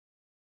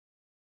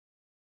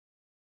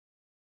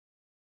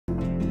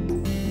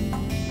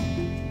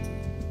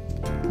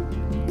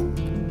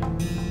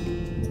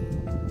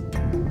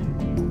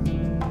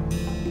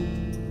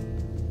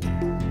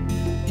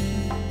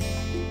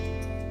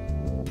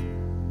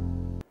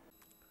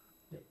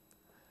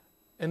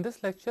In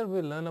this lecture,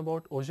 we will learn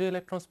about Auger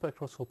electron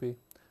spectroscopy.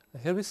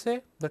 Here we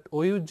say that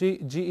Auger,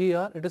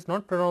 it is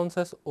not pronounced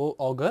as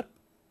Auger,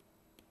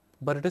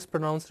 but it is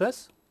pronounced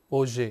as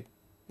Auger,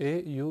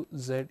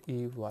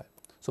 A-U-Z-E-Y.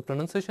 So,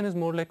 pronunciation is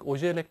more like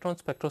Auger electron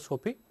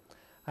spectroscopy,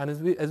 and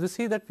as we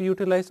see that we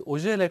utilize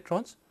Auger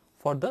electrons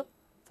for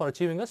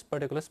achieving a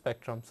particular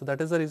spectrum. So,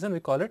 that is the reason we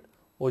call it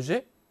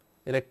Auger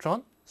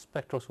electron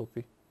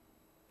spectroscopy.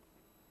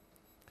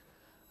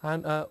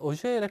 And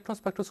Auger electron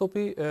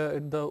spectroscopy,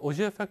 the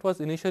Auger effect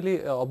was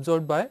initially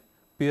observed by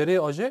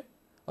Pierre Auger,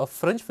 a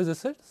French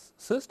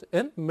physicist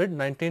in mid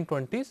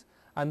 1920s,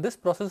 and this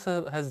process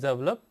has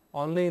developed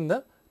only in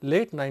the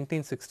late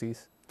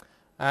 1960s.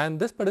 And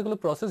this particular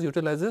process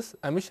utilizes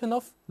emission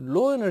of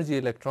low energy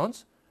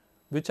electrons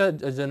which are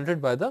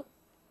generated by the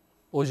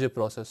Auger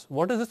process.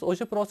 What is this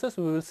Auger process?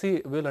 We will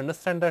see, we will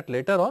understand that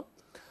later on,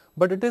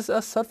 but it is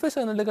a surface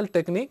analytical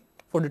technique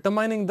for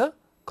determining the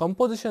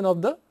composition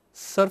of the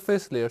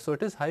surface layer. So,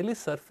 it is highly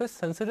surface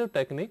sensitive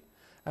technique,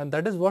 and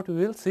that is what we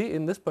will see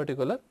in this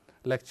particular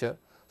lecture.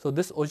 So,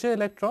 this Auger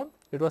electron,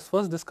 it was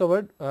first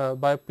discovered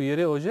by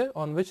Pierre Auger,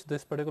 on which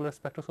this particular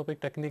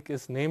spectroscopic technique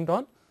is named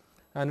on,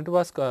 and it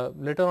was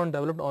later on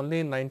developed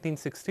only in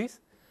 1960s,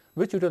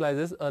 which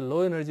utilizes a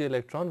low energy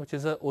electron, which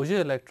is a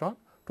Auger electron,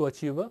 to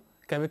achieve a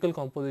chemical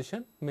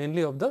composition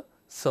mainly of the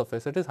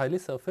surface. It is highly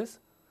surface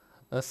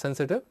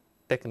sensitive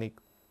technique.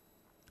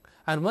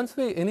 And once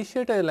we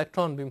initiate an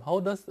electron beam, how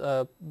does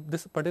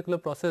this particular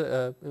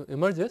process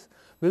emerges?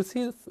 We will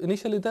see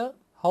initially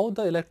how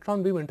the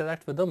electron beam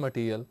interacts with the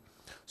material.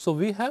 So,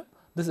 we have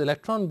this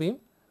electron beam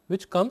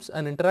which comes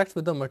and interacts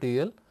with the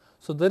material.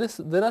 So,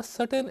 there are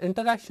certain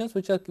interactions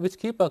which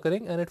keep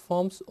occurring, and it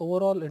forms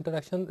overall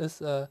interaction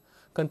is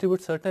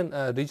contributes certain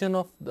region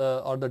of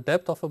the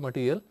depth of a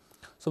material.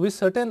 So, with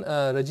certain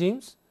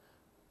regimes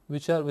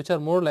which are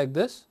more like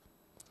this,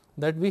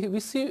 that we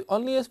see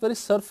only as very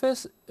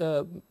surface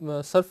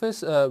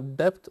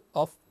depth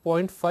of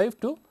 0.5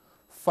 to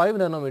 5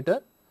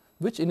 nanometer,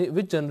 which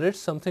generates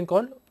something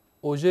called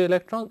Auger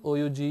electron,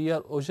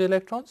 Auger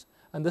electrons,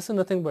 and this is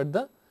nothing but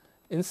the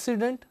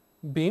incident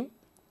beam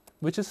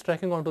which is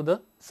striking onto the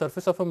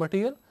surface of a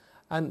material,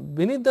 and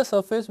beneath the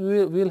surface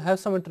we will have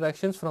some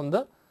interactions from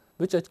the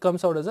which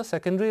comes out as a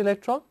secondary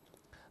electron.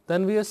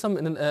 Then we have some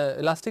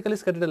elastically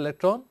scattered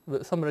electron,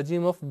 some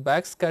regime of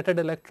back scattered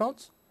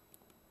electrons.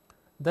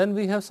 Then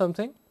we have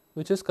something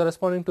which is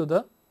corresponding to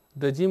the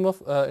regime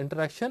of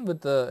interaction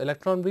with the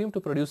electron beam to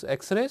produce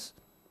X-rays,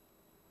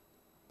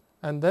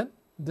 and then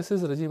this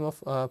is regime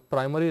of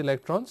primary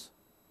electrons,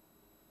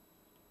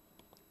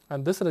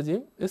 and this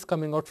regime is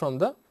coming out from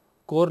the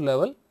core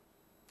level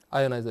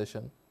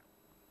ionization.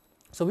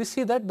 So, we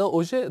see that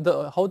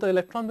how the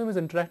electron beam is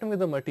interacting with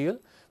the material.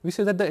 We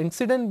see that the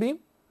incident beam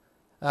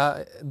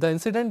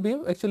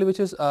actually, which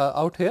is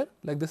out here,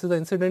 like this is the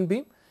incident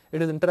beam,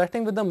 it is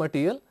interacting with the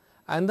material,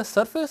 and the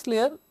surface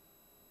layer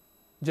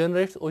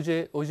generates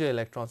Auger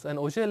electrons, and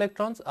Auger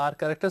electrons are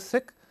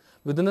characteristic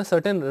within a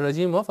certain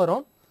regime of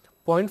around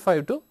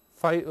 0.5 to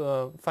 5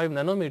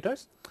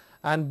 nanometers,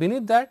 and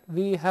beneath that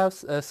we have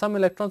some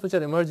electrons which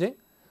are emerging,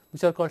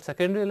 which are called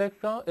secondary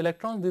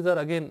electrons. These are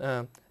again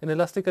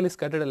inelastically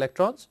scattered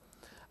electrons,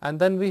 and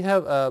then we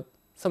have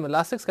some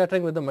elastic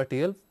scattering with the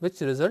material, which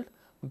result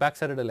back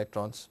scattered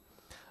electrons.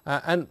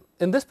 And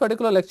in this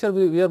particular lecture,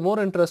 we are more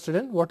interested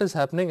in what is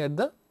happening at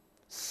the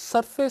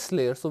surface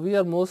layer. So, we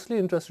are mostly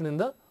interested in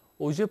the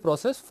Auger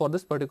process for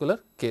this particular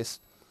case,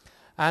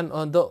 and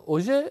on the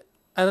Auger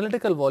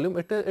analytical volume,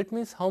 it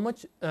means how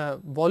much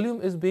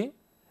volume is being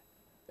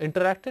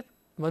interacted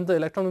once the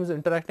electron beam is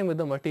interacting with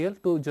the material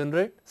to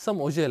generate some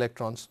Auger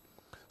electrons.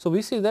 So,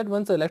 we see that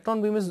once the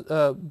electron beam is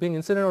being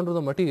incident onto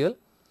the material,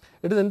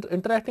 it is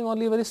interacting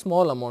only a very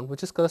small amount,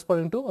 which is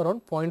corresponding to around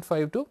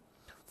 0.5 to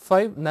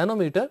 5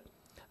 nanometer,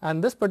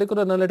 and this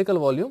particular analytical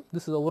volume,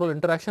 this is overall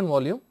interaction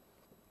volume.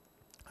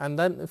 And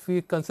then if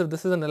we consider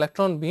this is an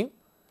electron beam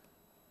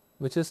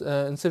which is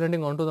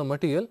incidenting onto the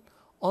material,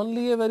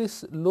 only a very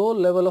low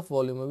level of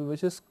volume, maybe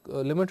which is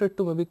limited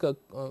to maybe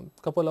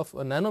couple of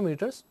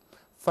nanometers,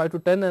 5 to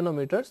 10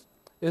 nanometers,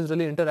 is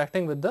really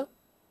interacting with the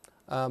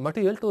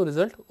material to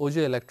result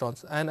Auger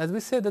electrons. And as we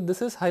say that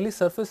this is highly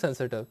surface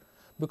sensitive,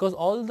 because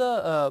all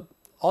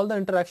the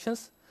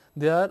interactions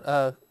they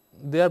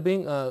are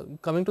being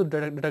coming to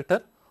the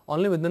detector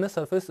only within a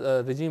surface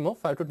regime of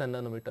 5 to 10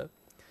 nanometer.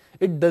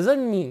 It does not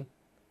mean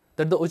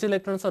that the Auger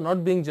electrons are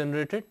not being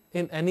generated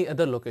in any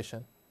other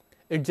location.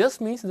 It just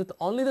means that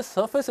only the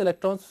surface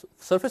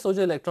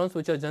Auger electrons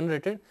which are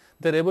generated,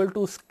 they are able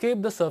to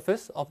escape the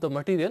surface of the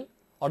material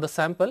or the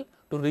sample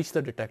to reach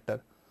the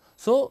detector.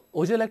 So,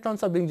 Auger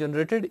electrons are being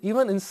generated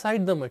even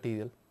inside the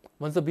material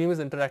once the beam is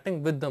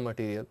interacting with the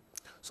material.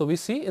 So, we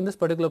see in this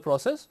particular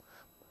process,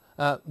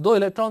 though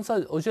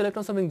Auger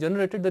electrons are being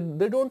generated, that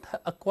they do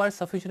not acquire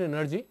sufficient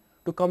energy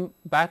to come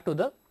back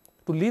to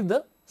leave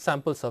the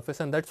sample surface,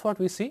 and that is what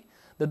we see,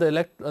 that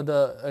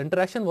the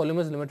interaction volume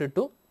is limited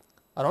to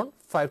around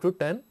 5 to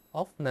 10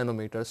 of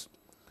nanometers.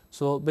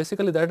 So,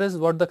 basically that is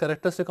what the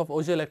characteristic of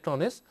Auger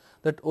electron is,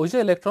 that Auger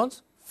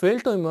electrons fail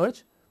to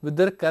emerge with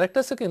their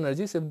characteristic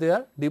energies if they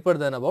are deeper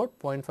than about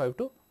 0.5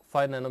 to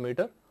 5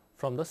 nanometer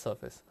from the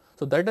surface.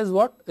 So, that is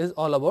what is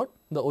all about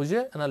the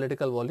Auger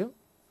analytical volume.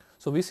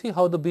 So, we see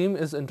how the beam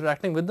is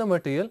interacting with the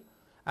material,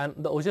 and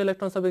the Auger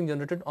electrons are being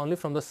generated only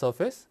from the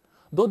surface,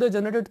 though they are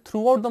generated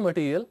throughout the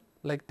material,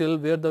 like till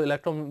where the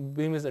electron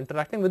beam is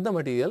interacting with the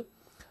material,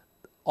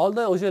 all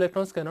the Auger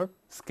electrons cannot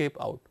escape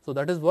out. So,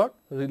 that is what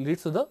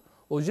leads to the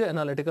Auger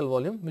analytical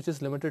volume, which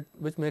is limited,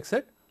 which makes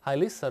it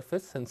highly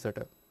surface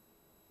sensitive.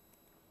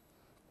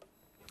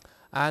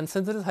 And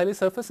since it is highly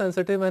surface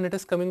sensitive and it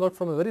is coming out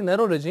from a very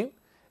narrow regime,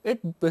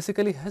 it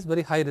basically has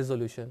very high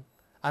resolution,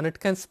 and it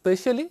can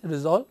spatially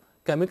resolve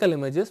chemical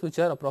images which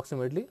are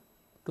approximately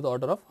to the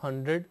order of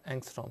 100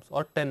 angstroms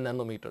or 10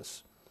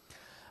 nanometers.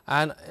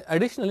 And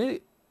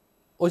additionally,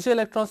 Auger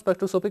electron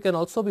spectroscopy can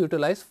also be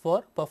utilized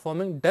for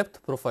performing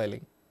depth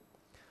profiling.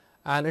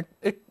 And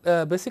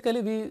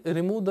basically we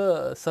remove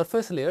the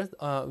surface layers,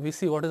 we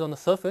see what is on the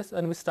surface,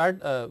 and we start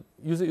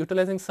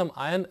utilizing some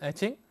ion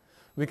etching.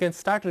 We can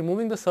start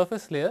removing the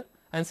surface layer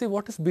and see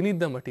what is beneath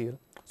the material.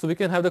 So, we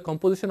can have the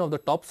composition of the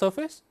top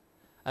surface,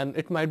 and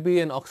it might be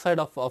an oxide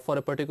for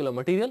a particular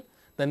material.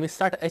 Then we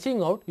start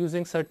etching out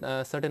using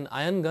certain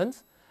ion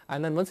guns,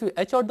 and then once we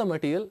etch out the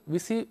material, we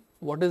see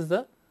what is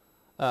the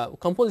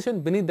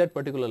composition beneath that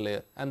particular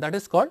layer, and that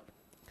is called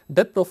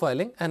depth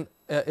profiling. And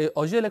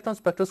Auger electron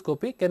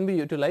spectroscopy can be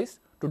utilized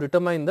to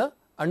determine the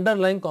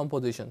underlying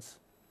compositions.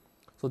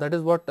 So, that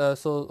is what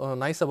so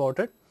nice about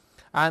it,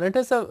 and it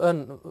is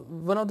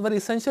one of the very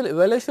essential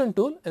evaluation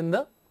tool in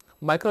the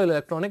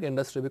microelectronic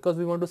industry, because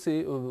we want to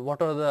see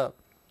what are the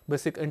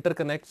basic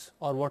interconnects,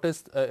 or what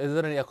is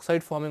there any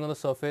oxide forming on the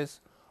surface,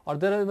 or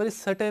there are very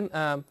certain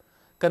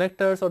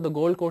connectors or the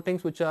gold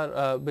coatings which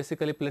are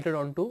basically plated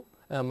onto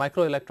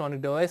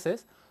microelectronic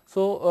devices.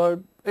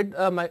 So,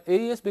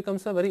 AES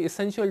becomes a very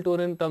essential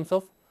tool in terms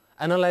of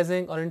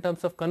analyzing or in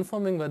terms of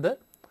confirming whether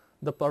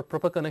the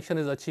proper connection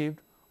is achieved,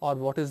 or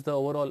what is the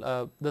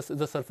overall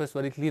the surface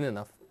very clean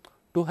enough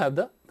to have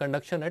the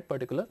conduction at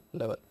particular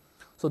level.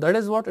 So, that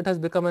is what it has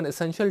become an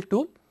essential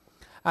tool,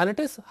 and it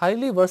is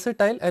highly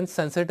versatile and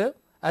sensitive,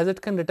 as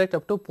it can detect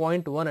up to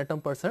 0.1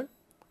 atom percent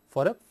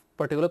for a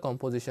particular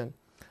composition,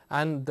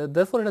 and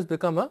therefore, it has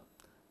become a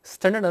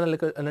standard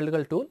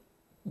analytical tool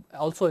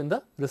also in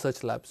the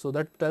research lab. So,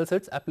 that tells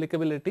its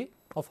applicability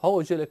of how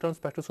Auger electron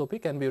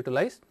spectroscopy can be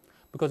utilized,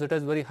 because it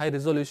has very high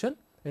resolution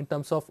in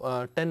terms of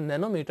 10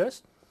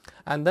 nanometers,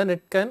 and then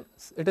it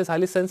is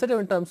highly sensitive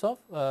in terms of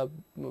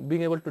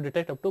being able to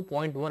detect up to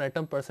 0.1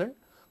 atom percent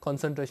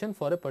concentration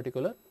for a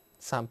particular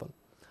sample,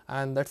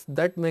 and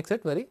that makes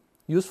it very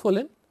useful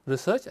in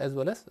research as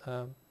well as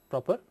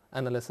proper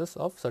analysis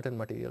of certain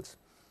materials.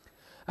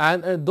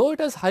 And though it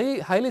is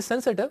highly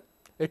sensitive,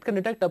 it can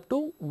detect up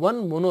to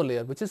one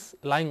monolayer which is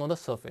lying on the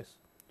surface.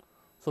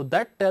 So,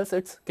 that tells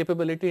its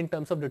capability in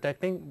terms of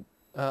detecting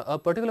a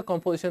particular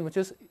composition which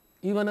is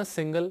even a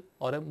single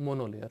or a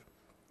monolayer,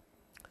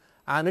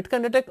 and it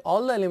can detect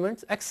all the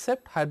elements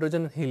except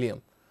hydrogen and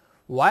helium.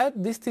 Why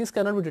these things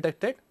cannot be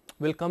detected?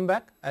 We will come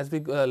back as we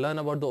learn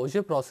about the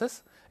Auger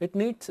process. It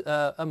needs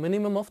a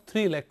minimum of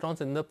 3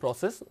 electrons in the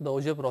process, the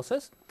Auger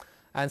process,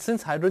 and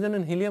since hydrogen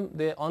and helium,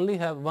 they only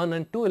have 1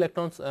 and 2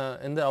 electrons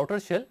in the outer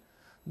shell,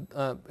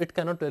 it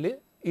cannot really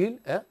yield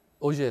a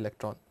Auger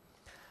electron.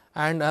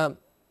 And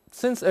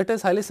since it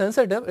is highly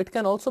sensitive, it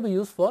can also be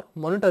used for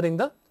monitoring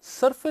the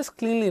surface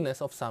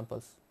cleanliness of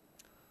samples.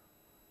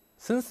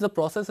 Since the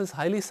process is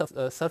highly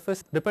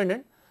surface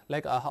dependent,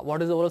 like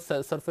what is the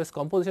overall surface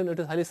composition, it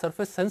is highly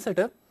surface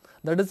sensitive.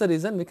 That is the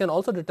reason we can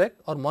also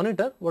detect or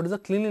monitor what is the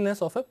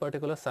cleanliness of a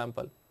particular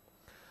sample.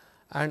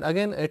 And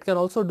again, it can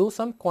also do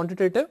some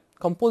quantitative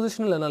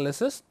compositional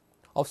analysis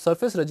of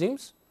surface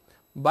regimes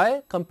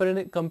by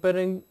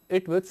comparing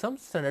it with some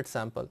standard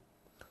sample.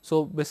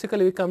 So,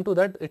 basically we come to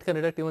that it can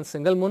detect even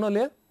single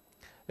monolayer,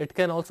 it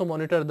can also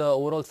monitor the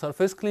overall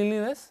surface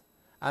cleanliness,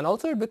 and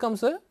also it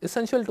becomes a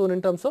essential tool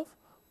in terms of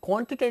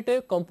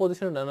quantitative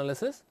composition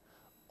analysis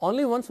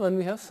only once when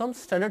we have some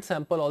standard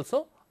sample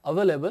also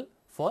available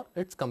for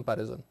its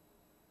comparison.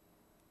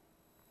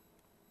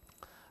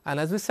 And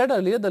as we said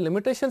earlier, the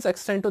limitations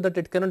extend to that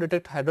it cannot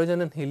detect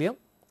hydrogen and helium,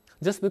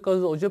 just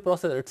because the Auger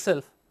process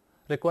itself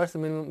requires a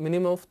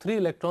minimum of 3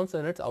 electrons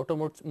in its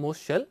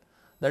outermost shell.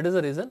 That is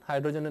the reason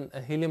hydrogen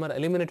and helium are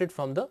eliminated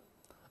from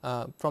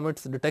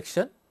its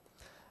detection,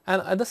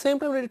 and at the same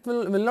time it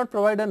will not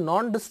provide a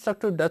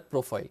non-destructive depth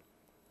profile.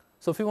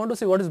 So, if we want to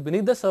see what is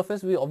beneath the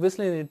surface, we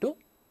obviously need to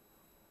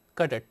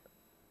cut it,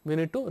 we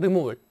need to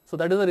remove it. So,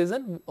 that is the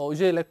reason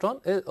Auger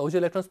electron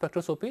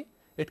spectroscopy,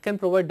 it can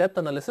provide depth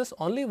analysis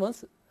only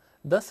once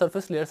the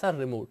surface layers are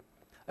removed.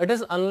 It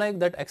is unlike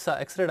that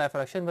X-ray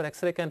diffraction, where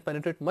X-ray can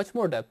penetrate much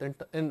more depth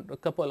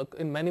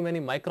in many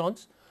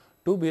microns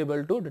to be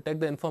able to detect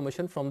the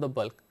information from the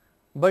bulk.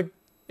 But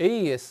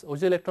AES,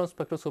 Auger electron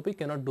spectroscopy,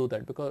 cannot do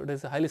that, because it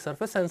is highly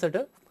surface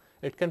sensitive.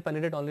 It can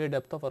penetrate only a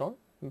depth of around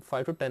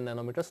 5 to 10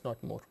 nanometers,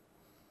 not more.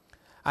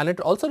 And it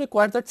also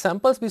requires that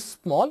samples be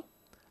small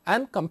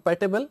and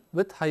compatible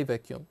with high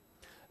vacuum.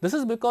 This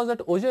is because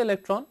that Auger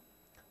electron,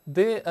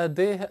 they are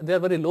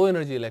very low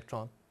energy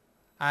electron.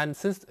 and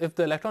since if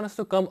the electron has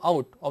to come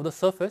out of the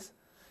surface,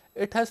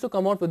 it has to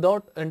come out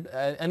without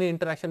any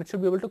interaction. It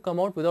should be able to come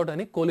out without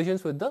any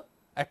collisions with the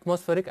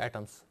atmospheric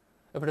atoms.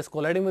 If it is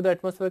colliding with the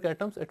atmospheric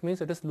atoms, it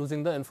means it is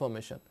losing the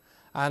information,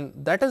 and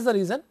that is the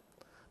reason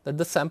that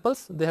the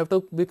samples, they have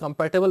to be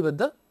compatible with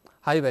the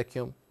high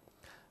vacuum.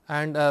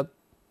 And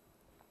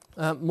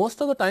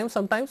most of the time,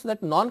 sometimes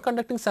that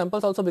non-conducting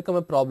samples also become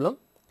a problem,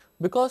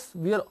 because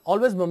we are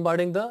always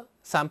bombarding the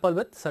sample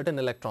with certain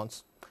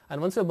electrons, and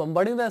once you are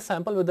bombarding the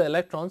sample with the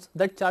electrons,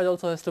 that charge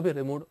also has to be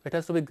removed, it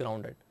has to be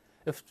grounded.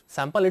 If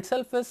sample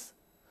itself is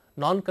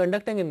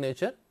non-conducting in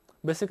nature,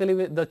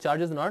 basically the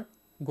charge is not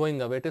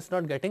going away, it is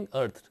not getting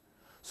earthed.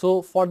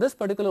 So, for this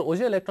particular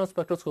Auger electron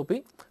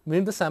spectroscopy, we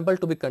need the sample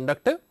to be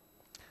conductive,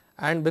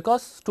 and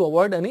because to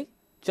avoid any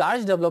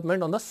charge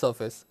development on the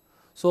surface.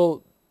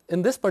 So,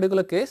 in this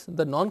particular case,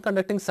 the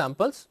non-conducting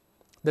samples,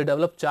 they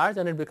develop charge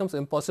and it becomes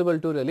impossible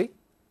to really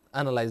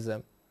analyze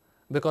them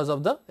because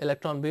of the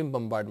electron beam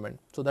bombardment.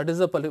 So, that is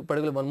the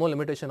particular one more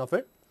limitation of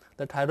it,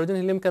 that hydrogen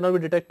helium cannot be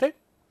detected,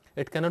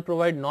 it cannot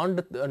provide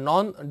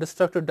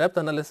non-destructive depth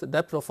analysis,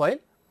 depth profile,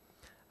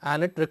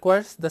 and it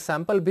requires the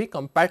sample be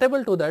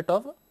compatible to that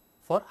of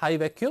for high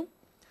vacuum.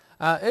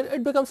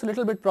 It becomes a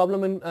little bit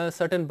problem in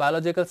certain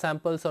biological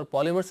samples or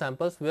polymer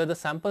samples, where the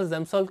samples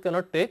themselves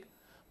cannot take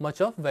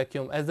much of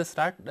vacuum as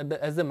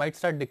they might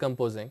start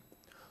decomposing.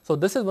 So,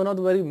 this is one of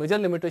the very major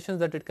limitations,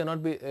 that it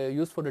cannot be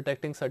used for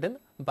detecting certain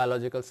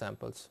biological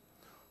samples.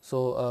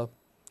 So,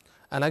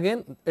 and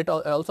again it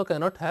also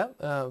cannot have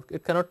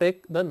it cannot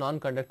take the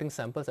non-conducting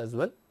samples as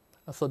well.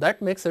 So,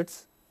 that makes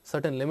its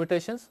certain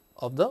limitations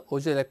of the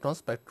Auger electron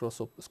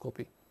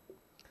spectroscopy.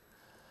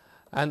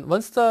 And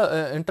once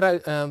the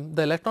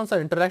electrons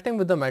are interacting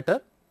with the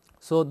matter,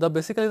 so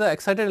basically the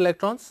excited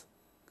electrons,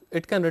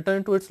 it can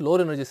return to its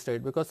lower energy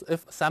state, because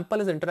if sample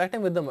is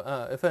interacting with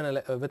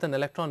with an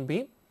electron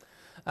beam,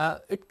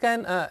 it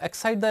can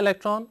excite the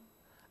electron,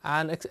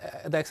 and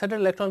the excited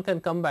electron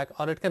can come back,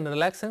 or it can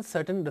relax in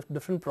certain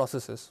different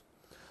processes.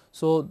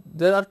 So,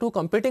 there are two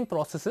competing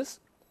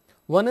processes.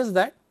 One is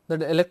that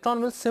the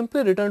electron will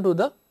simply return to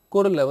the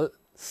core level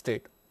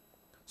state.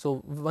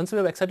 So, once we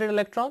have excited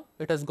electron,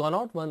 it has gone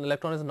out, one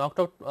electron is knocked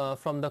out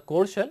from the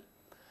core shell,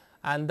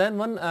 and then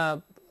one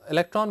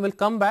electron will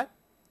come back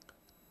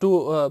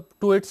to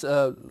its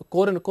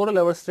core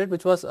level state,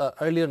 which was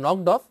earlier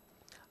knocked off,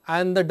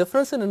 and the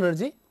difference in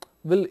energy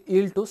will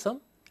yield to some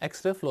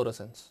X-ray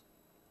fluorescence.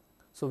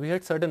 So, we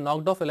had certain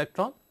knocked off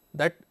electron,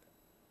 that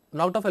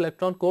knocked off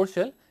electron core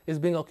shell is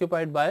being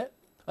occupied by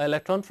an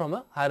electron from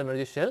a higher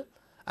energy shell,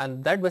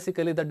 and that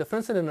basically the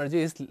difference in energy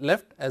is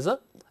left as a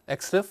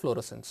X-ray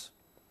fluorescence.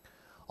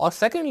 Or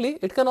secondly,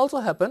 it can also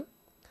happen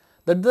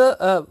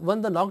that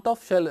when the knocked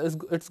off shell is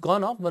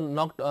gone off, when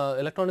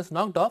electron is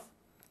knocked off,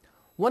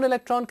 one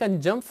electron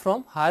can jump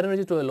from higher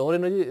energy to a lower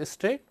energy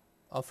state,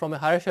 or from a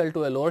higher shell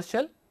to a lower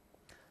shell,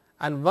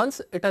 and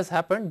once it has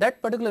happened,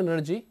 that particular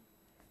energy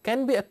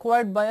can be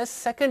acquired by a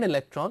second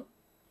electron,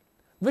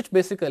 which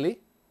basically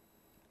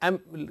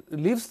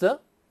leaves the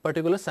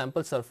particular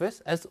sample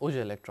surface as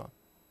Auger electron.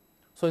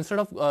 So, instead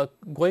of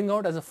going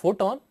out as a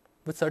photon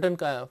with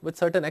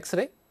certain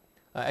X-ray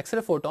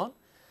photon,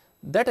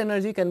 that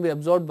energy can be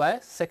absorbed by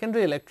a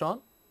secondary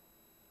electron,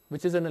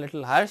 which is in a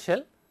little higher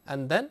shell,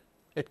 and then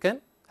it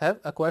can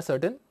acquire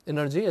certain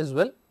energy as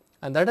well,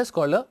 and that is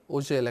called a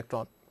Auger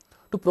electron.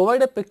 To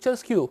provide a picture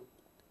skew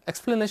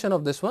explanation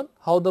of this one,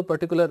 how the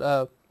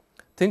particular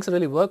things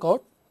really work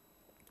out,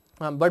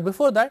 but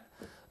before that,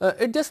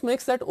 it just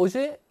makes that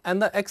Auger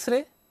and the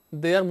X-ray,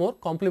 they are more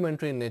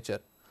complementary in nature.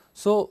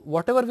 So,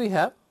 whatever we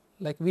have,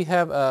 like we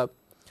have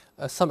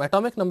some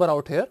atomic number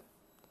out here.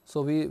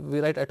 So, we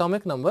write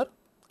atomic number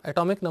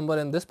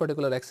in this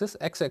particular axis,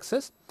 x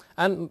axis,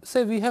 and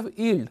say we have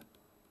yield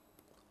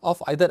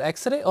of either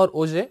X-ray or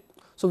Auger.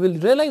 So, we will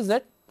realize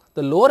that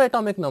the lower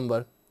atomic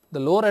number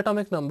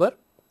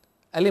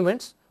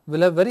elements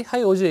will have very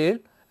high Auger yield,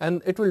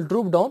 and it will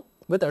droop down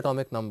with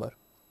atomic number.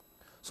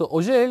 So,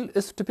 Auger yield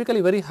is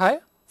typically very high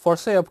for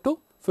say up to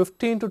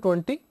 15 to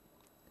 20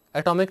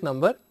 atomic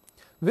number,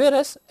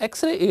 whereas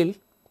X-ray yield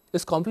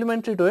is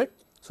complementary to it.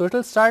 So, it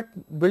will start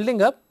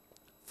building up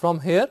from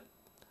here,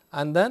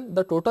 and then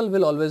the total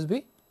will always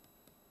be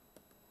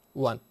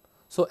 1.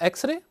 So,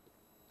 X-ray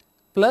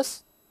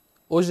plus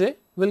Auger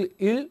will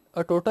yield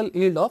a total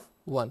yield of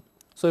 1.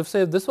 So, if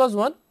say this was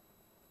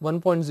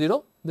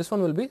 1.0, this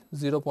one will be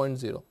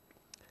 0.0,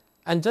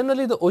 and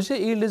generally the Auger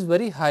yield is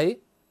very high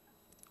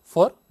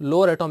for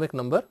lower atomic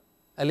number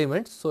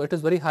elements. So, it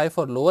is very high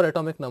for lower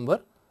atomic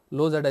number,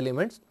 low Z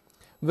elements,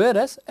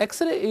 whereas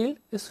X-ray yield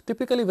is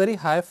typically very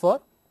high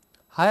for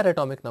higher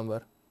atomic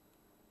number,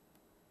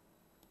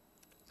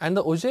 and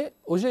the Auger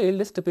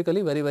yield is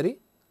typically very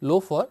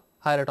low for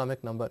higher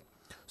atomic number.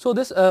 So,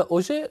 this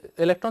Auger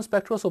electron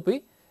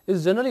spectroscopy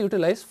is generally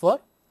utilized for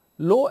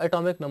low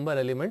atomic number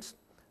elements,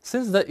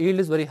 since the yield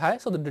is very high.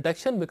 So, the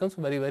detection becomes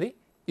very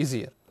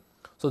easier.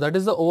 So, that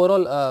is the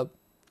overall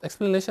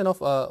explanation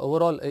of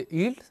overall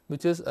yield,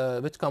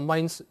 which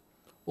combines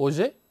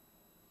Auger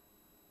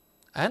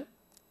and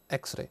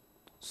X-ray.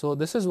 So,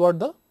 this is what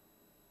the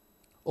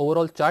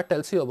overall chart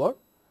tells you about,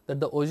 that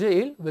the Auger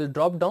yield will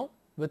drop down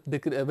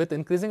with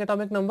increasing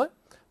atomic number,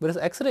 whereas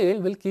X-ray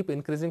yield will keep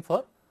increasing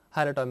for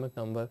higher atomic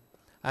number.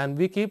 And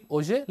we keep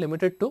Auger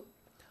limited to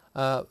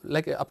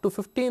like up to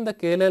 50 in the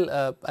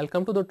KLL. I will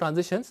come to the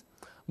transitions,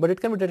 but it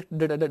can be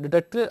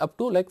detected up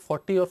to like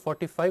 40 or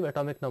 45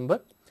 atomic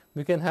number.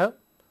 We can have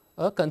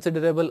a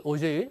considerable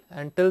Auger yield,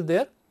 and till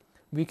there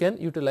we can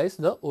utilize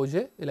the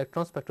Auger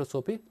electron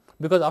spectroscopy,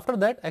 because after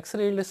that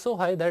X-ray yield is so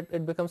high that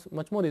it becomes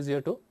much more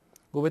easier to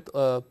go with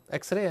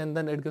X-ray, and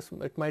then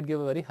it might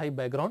give a very high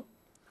background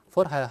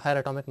for higher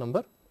atomic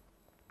number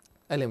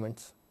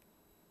elements.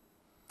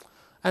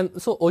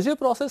 And so Auger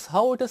process,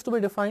 how it is to be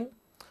defined?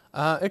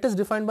 It is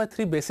defined by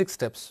 3 basic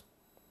steps.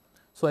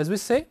 So as we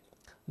say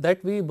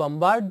that we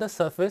bombard the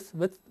surface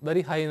with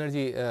very high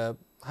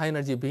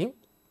energy beam,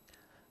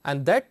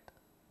 and that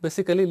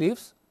basically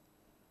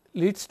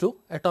leads to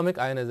atomic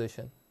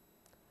ionization.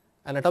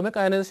 And atomic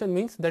ionization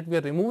means that we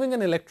are removing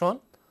an electron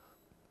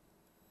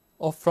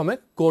from a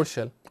core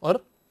shell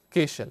or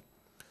K shell.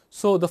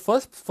 So the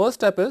first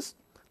step is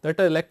that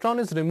an electron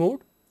is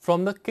removed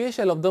from the K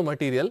shell of the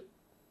material,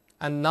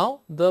 and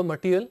now the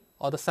material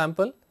or the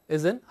sample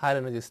is in higher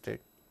energy state.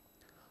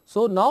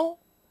 So now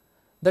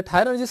that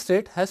higher energy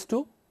state has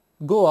to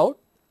go out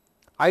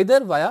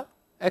either via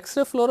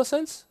X-ray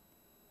fluorescence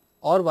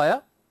or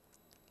via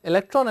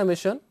electron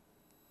emission,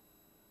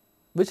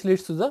 which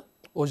leads to the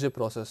Auger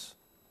process.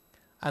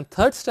 And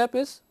third step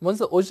is, once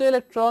the Auger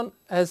electron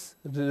has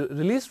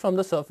released from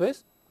the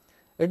surface,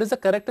 it is a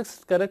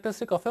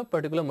characteristic of a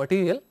particular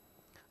material,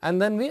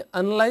 and then we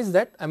analyze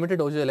that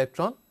emitted Auger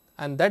electron,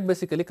 and that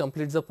basically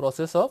completes the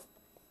process of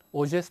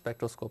Auger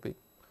spectroscopy.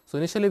 So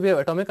initially we have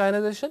atomic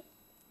ionization,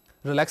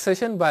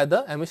 relaxation by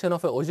the emission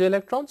of Auger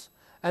electrons,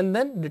 and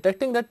then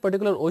detecting that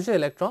particular Auger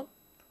electron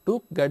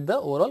to get the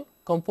overall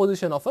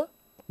composition of a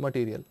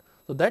material.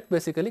 So that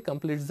basically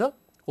completes the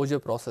Auger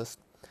process.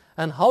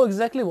 And how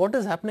exactly what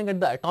is happening at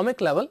the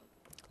atomic level?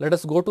 Let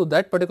us go to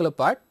that particular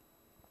part.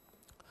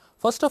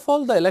 First of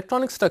all, the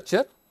electronic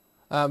structure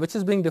which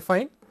is being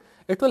defined,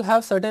 it will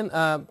have certain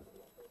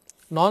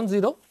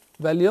non-zero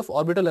value of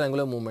orbital and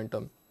angular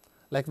momentum.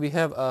 Like we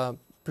have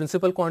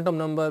principal quantum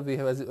number, we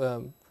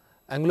have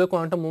angular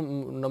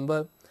quantum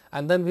number,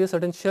 and then we have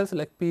certain shells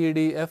like P,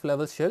 D, F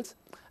level shells,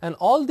 and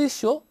all these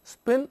show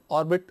spin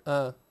orbit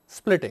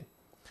splitting,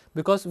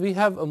 because we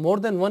have more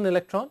than one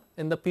electron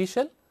in the P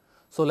shell.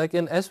 So like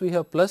in S we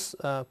have plus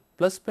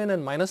spin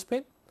and minus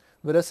spin,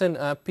 whereas in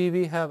P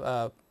we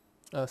have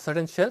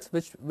certain shells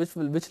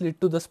which lead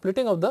to the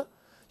splitting of the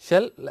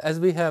shell, as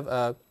we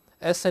have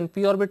S and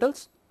P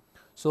orbitals.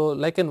 So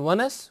like in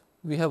 1s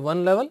we have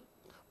one level,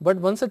 but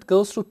once it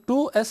goes to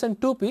 2s and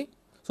 2p,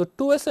 so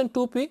 2s and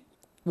 2p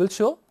will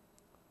show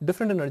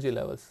different energy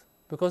levels,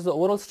 because the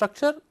overall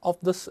structure of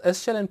this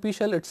S shell and P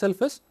shell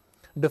itself is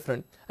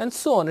different, and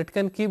so on. It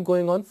can keep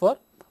going on for,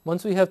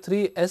 once we have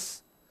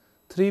 3s,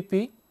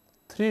 3p,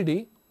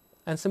 3d,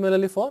 and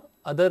similarly for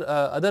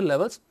other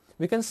levels,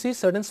 we can see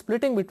certain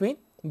splitting between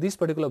these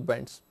particular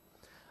bands.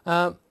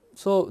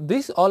 So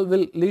these all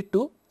will lead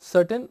to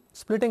certain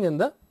splitting in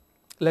the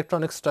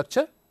electronic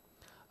structure.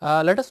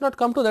 Let us not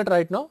come to that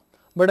right now,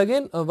 but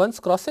again once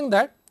crossing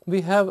that,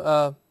 we have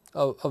a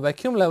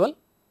vacuum level,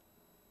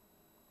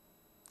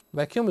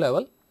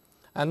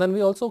 and then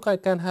we also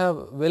can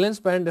have valence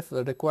band if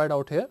required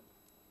out here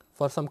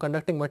for some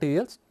conducting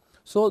materials.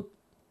 So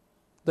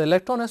the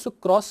electron has to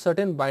cross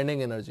certain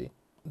binding energy.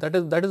 That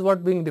is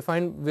what being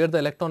defined, where the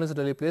electron is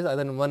really placed,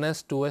 either in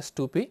 1s, 2s,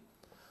 2p.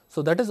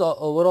 So that is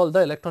overall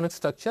the electronic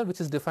structure, which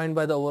is defined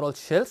by the overall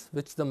shells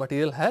which the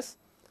material has,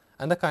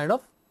 and the kind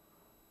of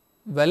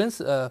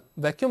valence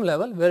vacuum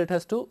level where it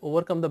has to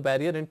overcome the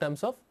barrier in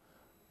terms of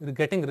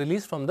getting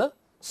released from the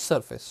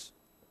surface.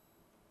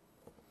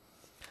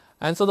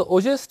 And so the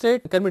Auger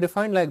state can be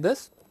defined like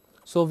this.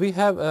 So we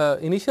have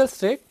initial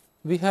state,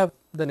 we have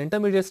then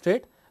intermediate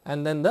state,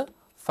 and then the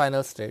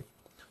final state.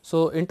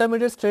 So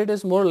intermediate state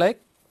is more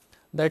like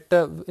that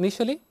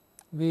initially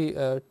we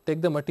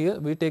take the material,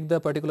 we take the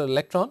particular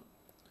electron.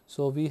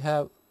 So we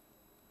have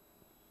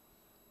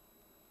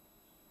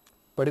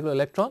particular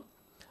electron,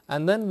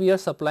 and then we are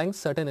supplying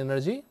certain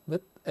energy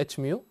with h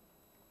mu.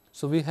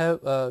 So we have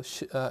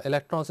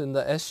electrons in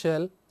the S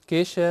shell,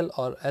 K shell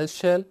or L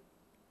shell,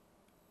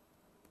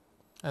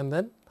 and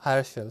then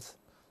higher shells.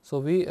 So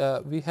we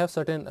have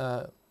certain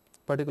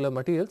particular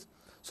materials.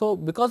 So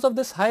because of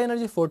this high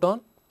energy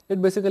photon,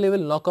 it basically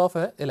will knock off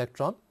an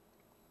electron.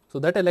 So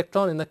that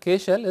electron in the K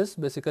shell is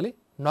basically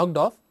knocked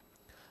off.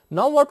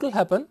 Now what will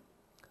happen,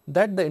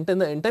 that in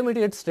the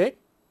intermediate state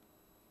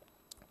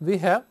we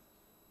have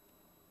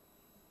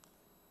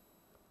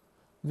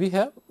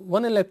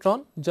one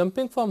electron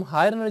jumping from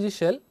higher energy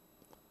shell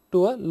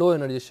to a low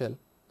energy shell.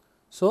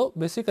 So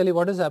basically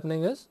what is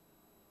happening is,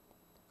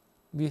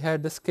 we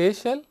had this K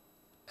shell,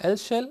 L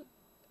shell,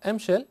 M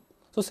shell.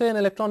 So say an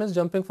electron is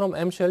jumping from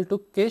M shell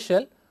to K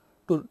shell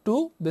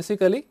to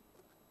basically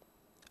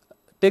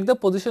take the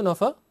position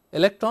of a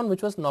electron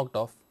which was knocked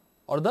off,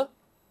 or the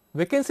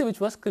vacancy which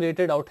was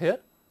created out here.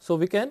 So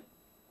we can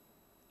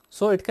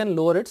so it can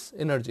lower its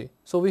energy.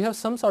 So, we have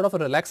some sort of a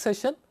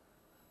relaxation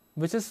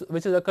which is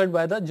occurred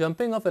by the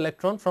jumping of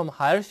electron from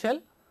higher shell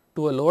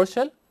to a lower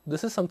shell.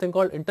 This is something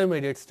called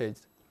intermediate stage.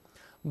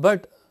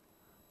 But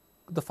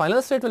the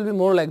final state will be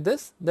more like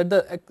this, that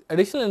the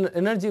additional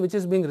energy which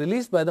is being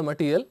released by the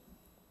material,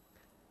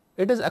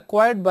 it is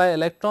acquired by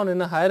electron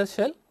in a higher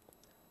shell,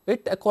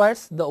 it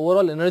acquires the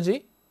overall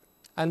energy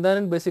and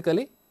then it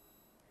basically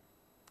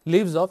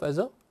leaves off as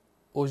a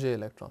Auger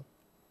electron.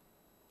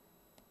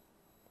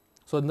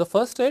 So, in the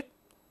first state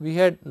we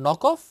had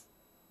knock off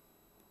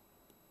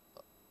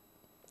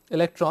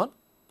electron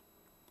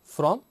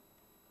from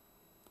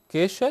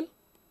K shell,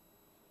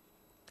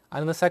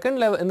 and in the second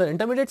level, in the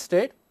intermediate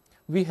state,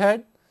 we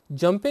had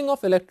jumping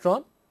of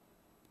electron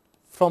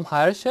from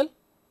higher shell,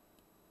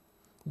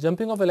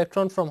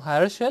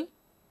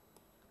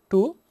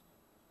 to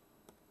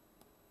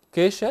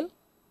K shell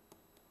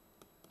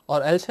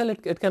or L shell.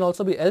 It can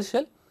also be L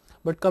shell,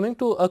 but coming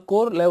to a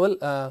core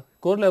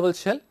level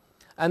shell,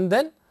 and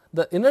then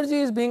the energy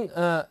is being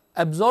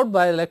absorbed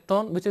by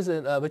electron which is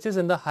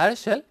in the higher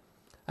shell,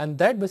 and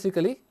that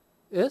basically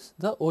is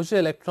the Auger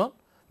electron,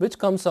 which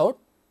comes out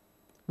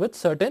with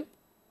certain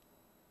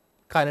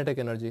kinetic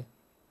energy.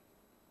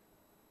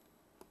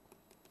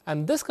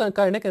 And this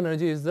kinetic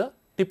energy is the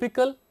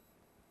typical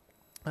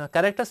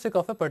characteristic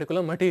of a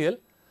particular material.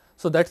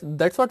 So, that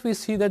is what we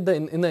see, that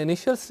in the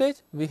initial stage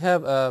we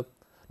have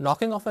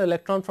knocking of an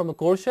electron from a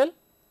core shell,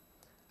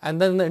 and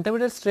then in the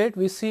intermediate state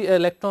we see an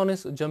electron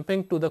is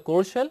jumping to the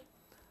core shell,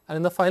 and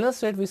in the final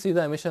state we see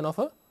the emission of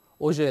a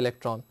Auger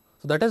electron.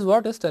 So, that is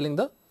what is telling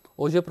the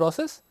Auger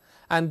process,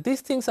 and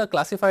these things are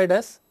classified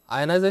as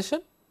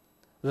ionization,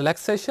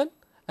 relaxation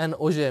and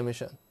Auger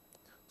emission.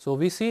 So,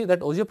 we see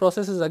that Auger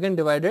process is again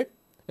divided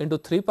into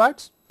 3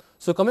 parts.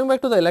 So, coming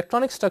back to the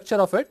electronic structure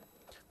of it,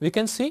 we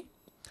can see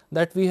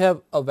that we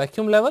have a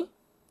vacuum level,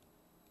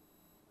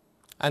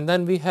 and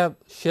then we have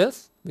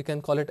shells, we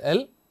can call it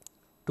L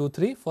 2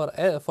 3 for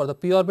the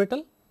p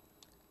orbital,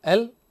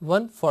 L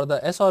 1 for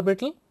the s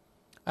orbital,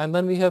 and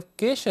then we have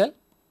K shell,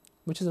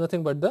 which is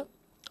nothing but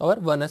our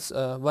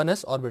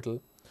 1s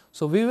orbital.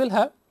 So, we will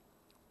have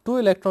 2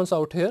 electrons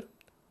out here,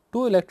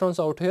 2 electrons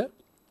out here,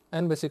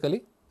 and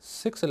basically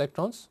 6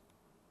 electrons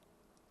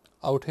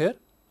out here,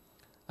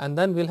 and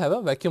then we will have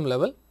a vacuum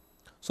level.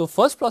 So,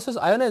 first process,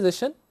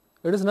 ionization,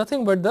 it is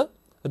nothing but the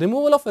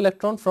removal of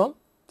electron from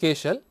K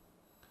shell.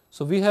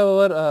 So, we have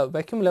our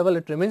vacuum level,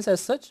 it remains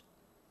as such,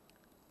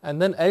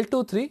 and then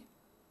L23,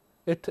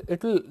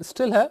 it will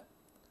still have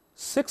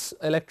 6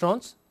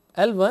 electrons,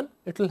 L1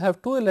 it will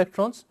have 2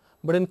 electrons,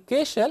 but in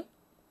K shell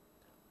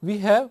we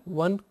have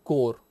one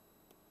core,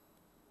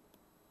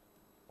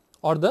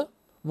 or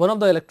one of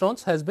the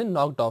electrons has been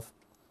knocked off.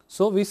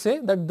 So, we say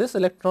that this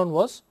electron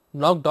was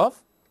knocked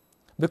off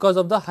because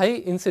of the high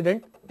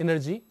incident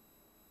energy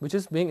which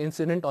is being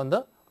incident on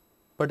the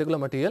particular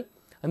material,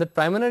 and the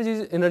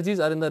primary energies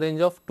are in the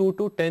range of 2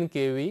 to 10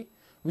 keV,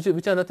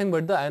 which are nothing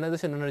but the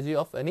ionization energy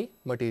of any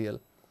material.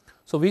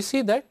 So, we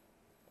see that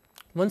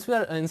once we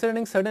are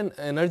inserting certain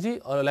energy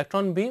or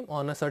electron beam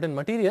on a certain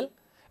material,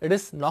 it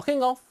is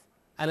knocking off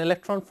an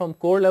electron from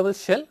core level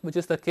shell, which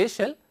is the K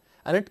shell,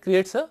 and it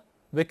creates a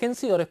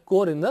vacancy or a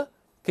core in the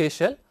K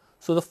shell.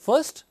 So, the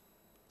first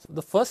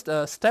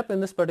step in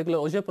this particular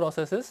Auger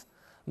process is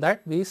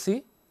that we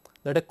see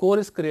that a core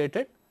is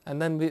created, and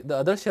then the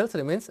other shells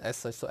remains as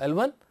such. So,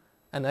 L1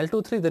 and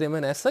L23 they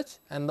remain as such,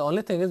 and the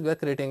only thing is we are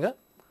creating a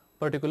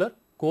particular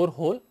core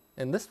hole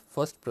in this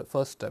first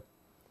step.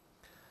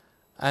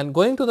 And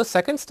going to the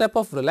second step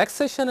of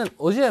relaxation and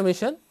Auger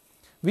emission,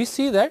 we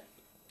see that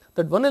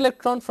one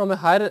electron from a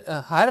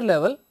higher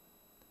level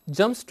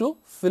jumps to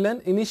fill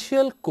an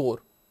initial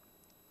core.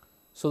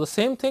 So, the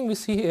same thing we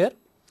see here,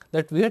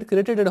 that we had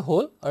created a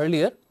hole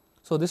earlier.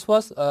 So, this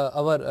was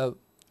our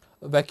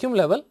vacuum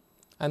level,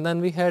 and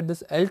then we had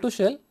this L2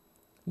 shell,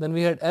 then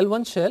we had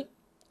L1 shell,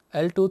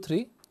 L2,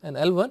 3 and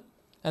L1,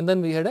 and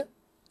then we had a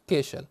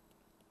K shell.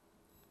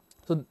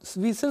 So,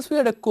 since we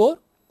had a core,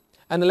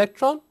 an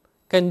electron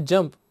can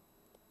jump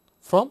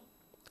from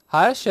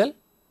higher shell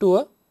to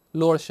a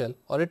lower shell,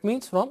 or it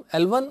means from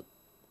L1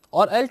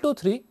 or L2,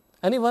 3,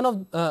 any one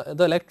of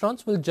the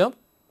electrons will jump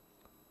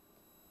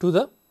to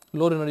the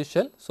lower energy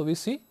shell. So, we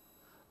see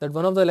that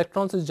one of the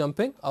electrons is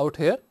jumping out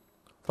here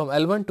from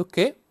L1 to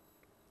K,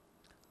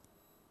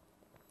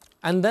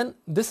 and then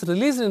this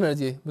released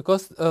energy,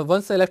 because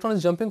once the electron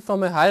is jumping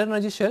from a higher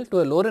energy shell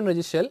to a lower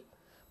energy shell,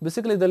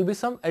 basically there will be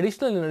some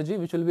additional energy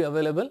which will be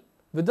available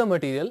with the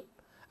material,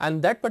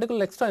 and that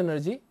particular extra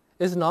energy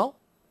is now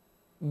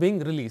being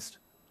released.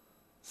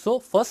 So,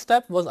 first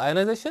step was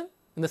ionization.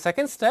 In the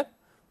second step,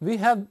 we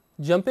have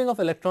jumping of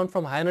electron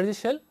from high energy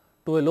shell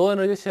to a low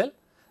energy shell.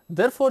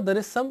 Therefore, there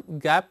is some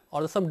gap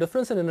or some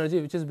difference in energy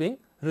which is being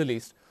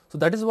released. So,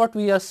 that is what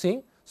we are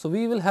seeing. So,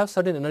 we will have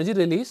certain energy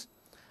release,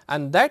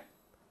 and that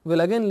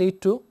will again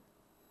lead to,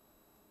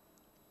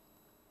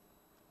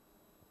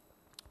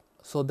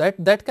 so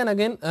that can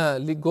again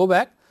go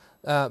back,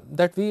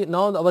 that we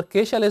now our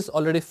K shell is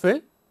already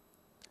filled,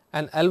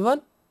 and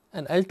L1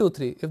 and L2,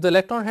 3. If the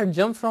electron had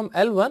jumped from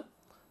L1,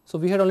 So,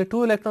 we had only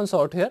 2 electrons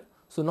out here.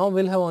 So, now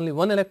we will have only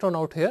 1 electron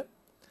out here,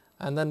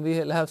 and then we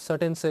will have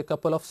certain say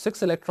couple of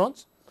 6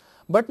 electrons.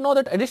 But now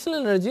that additional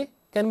energy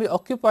can be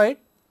occupied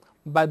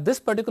by this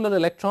particular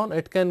electron,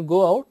 it can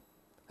go out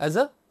as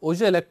a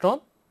Auger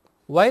electron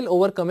while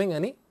overcoming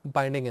any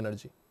binding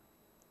energy.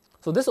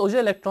 So, this Auger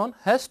electron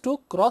has to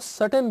cross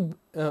certain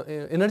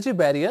energy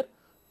barrier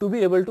to be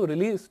able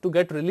to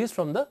get released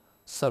from the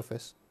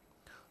surface.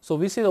 So,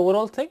 we see the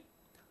overall thing.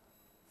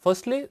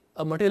 Firstly,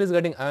 a material is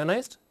getting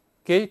ionized,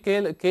 K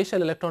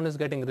shell electron is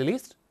getting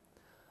released.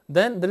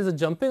 Then there is a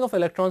jumping of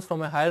electrons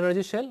from a higher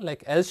energy shell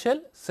like L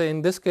shell. Say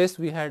in this case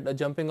we had a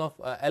jumping of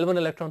L1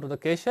 electron to the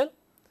K shell.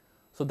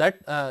 So,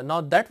 that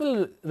now that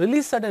will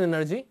release certain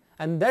energy,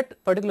 and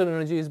that particular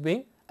energy is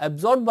being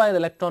absorbed by the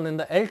electron in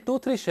the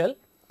L23 shell,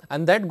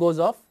 and that goes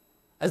off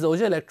as the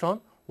Auger electron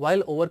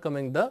while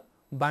overcoming the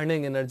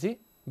binding energy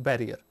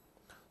barrier.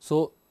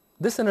 So,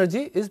 this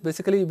energy is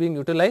basically being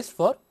utilized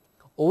for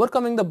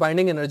overcoming the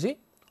binding energy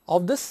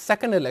of this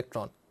second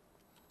electron.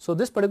 So,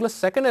 this particular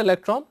second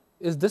electron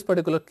is this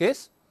particular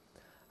case,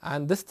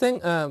 and this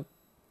thing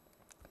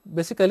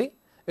basically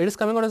it is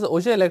coming out as the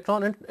Auger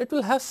electron, and it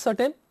will have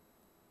certain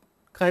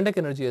kinetic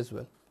energy as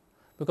well,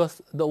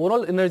 because the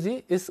overall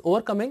energy is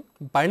overcoming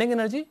binding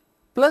energy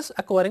plus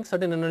acquiring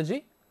certain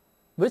energy,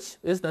 which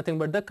is nothing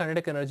but the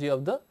kinetic energy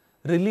of the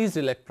released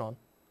electron.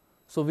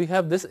 So, we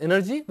have this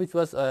energy which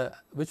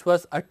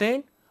was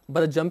attained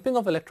by the jumping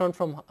of electron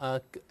from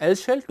L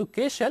shell to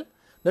K shell.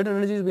 That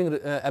energy is being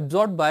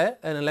absorbed by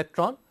an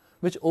electron,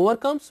 which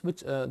overcomes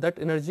that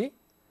energy.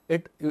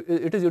 It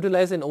is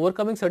utilized in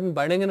overcoming certain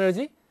binding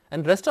energy,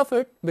 and rest of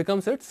it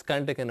becomes its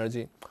kinetic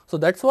energy. So,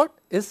 that is what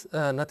is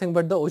nothing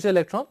but the Auger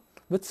electron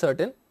with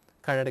certain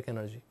kinetic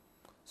energy.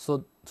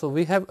 So,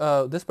 we have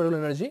this particular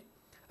energy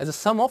as a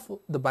sum of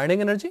the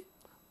binding energy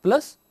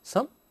plus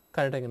some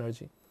kinetic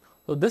energy.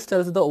 So, this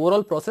tells the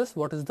overall process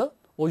what is the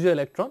Auger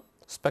electron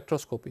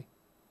spectroscopy.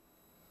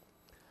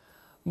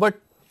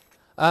 But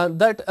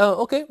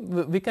okay,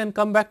 we can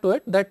come back to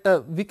it,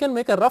 that we can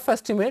make a rough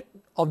estimate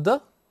of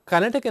the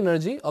kinetic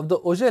energy of the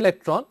Auger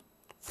electron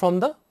from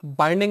the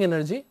binding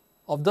energy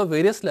of the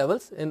various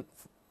levels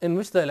in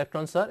which the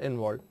electrons are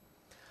involved.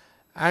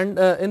 And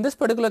in this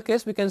particular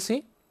case we can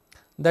see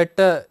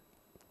that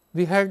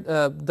we had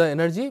the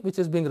energy which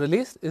is being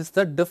released is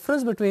the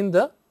difference between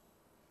the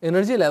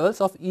energy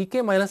levels of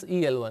Ek minus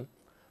EL1,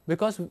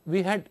 because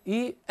we had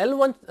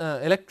L1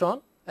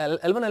 electron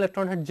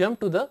had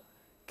jumped to the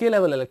K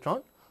level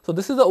electron. So,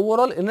 this is the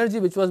overall energy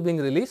which was being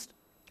released,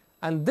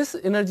 and this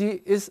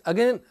energy is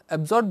again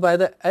absorbed by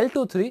the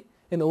L23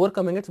 in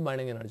overcoming its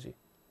binding energy.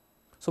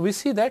 So, we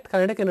see that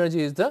kinetic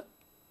energy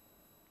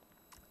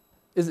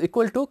is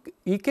equal to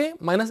Ek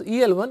minus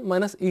EL1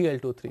 minus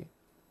EL23.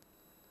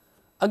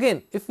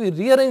 Again, if we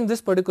rearrange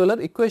this particular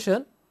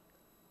equation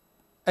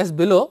as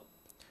below,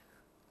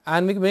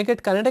 and we make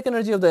it kinetic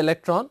energy of the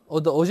electron or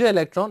the Auger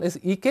electron is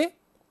Ek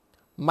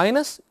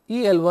minus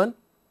EL1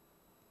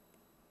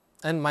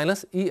 and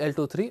minus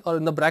EL23, or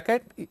in the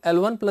bracket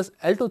L1 plus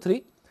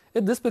L23,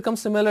 if this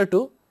becomes similar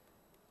to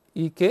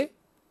Ek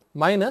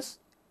minus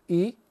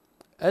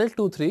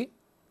EL23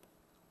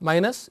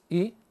 minus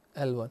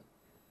EL1.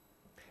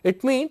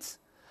 It means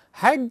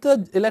had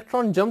the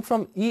electron jumped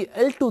from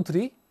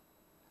EL23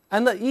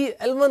 and the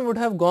EL1 would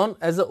have gone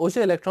as the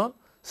Auger electron,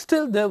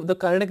 still the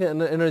kinetic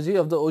energy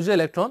of the Auger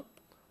electron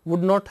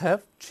would not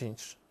have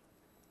changed.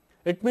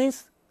 It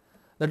means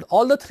that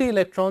all the 3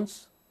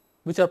 electrons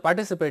which are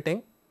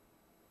participating,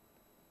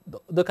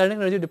 the kinetic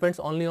energy depends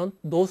only on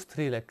those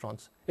 3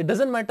 electrons. It does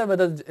not matter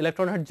whether the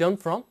electron had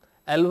jumped from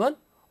L1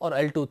 or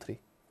L23.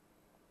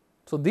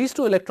 So, these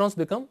 2 electrons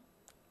become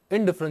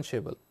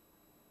indifferentiable,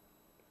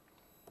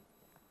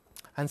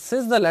 and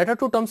since the latter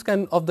 2 terms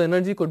of the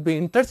energy could be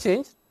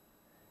interchanged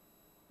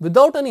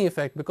without any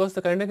effect, because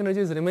the kinetic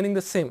energy is remaining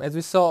the same, as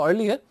we saw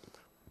earlier,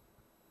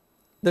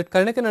 that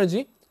kinetic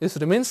energy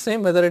remains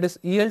same whether it is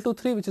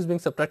EL23 which is being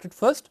subtracted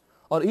first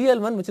or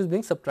EL1 which is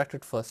being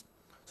subtracted first.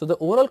 So, the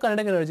overall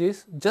kinetic energy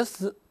is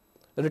just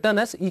written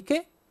as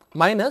Ek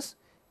minus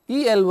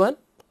EL1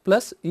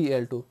 plus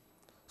EL2.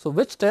 So,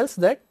 which tells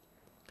that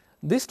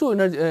these 2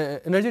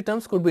 energy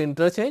terms could be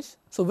interchanged.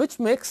 So, which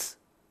makes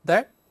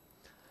that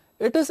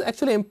it is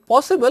actually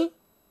impossible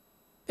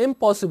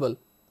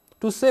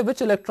to say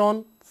which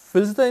electron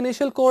fills the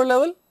initial core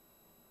level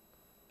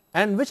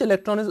and which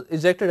electron is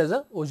ejected as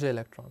a Auger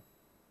electron.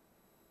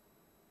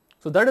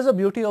 So, that is the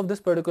beauty of this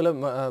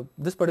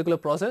particular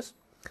process,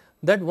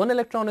 that one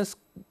electron is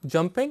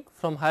jumping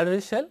from higher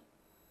energy shell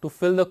to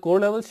fill the core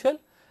level shell,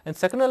 and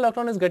second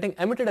electron is getting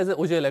emitted as a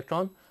Auger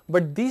electron,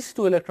 but these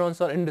 2 electrons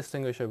are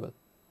indistinguishable,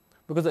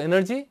 because the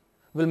energy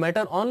will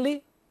matter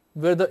only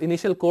where the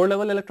initial core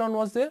level electron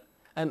was there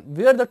and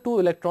where the 2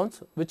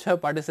 electrons which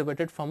have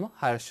participated from a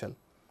higher shell.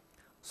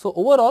 So,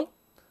 overall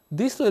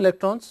these 2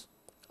 electrons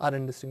are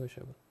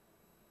indistinguishable.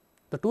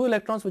 The 2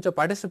 electrons which are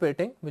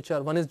participating,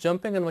 one is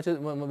jumping and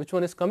which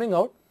one is coming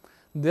out,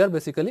 they are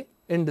basically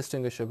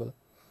indistinguishable,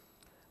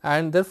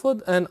 and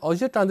therefore, an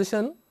Auger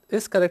transition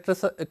is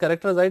characterized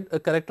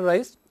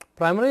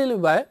primarily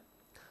by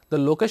the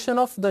location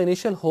of the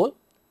initial hole,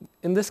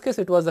 in this case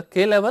it was the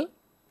K level,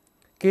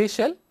 K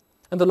shell,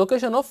 and the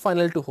location of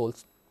final two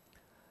holes.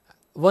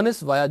 One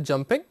is via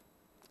jumping,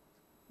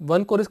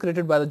 one core is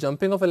created by the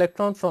jumping of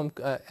electron from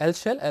L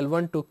shell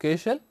L1 to K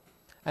shell,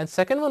 and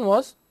second one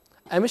was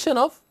emission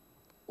of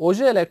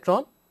Auger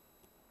electron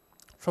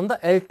from the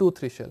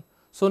L23 shell.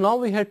 So, now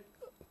we had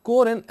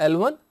core in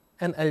L1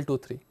 and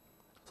L23.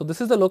 So, this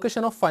is the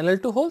location of final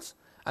two holes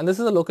and this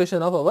is the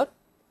location of our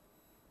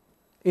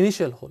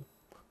initial hole.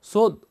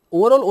 So,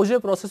 overall Auger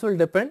process will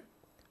depend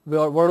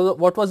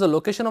what was the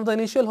location of the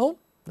initial hole,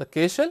 the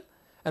K shell,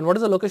 and what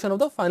is the location of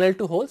the final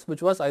two holes,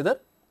 which was either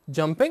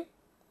jumping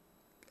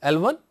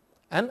L1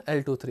 and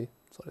L23.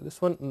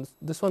 Sorry,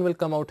 this one will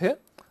come out here.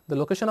 The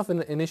location of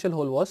initial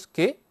hole was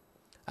K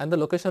and the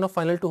location of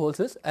final two holes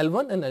is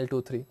L1 and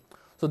L23.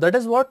 So, that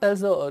is what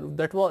tells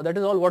that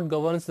is all what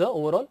governs the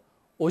overall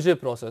Auger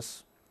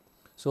process.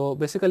 So,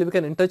 basically we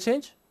can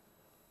interchange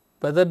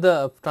whether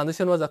the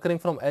transition was occurring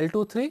from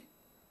L23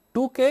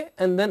 to K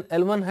and then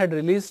L1 had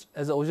released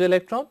as a Auger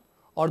electron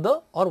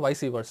or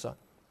vice versa.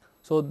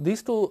 So,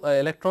 these two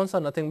electrons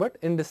are nothing but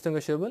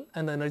indistinguishable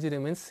and the energy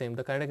remains same,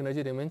 the kinetic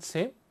energy remains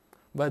same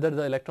whether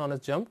the electron has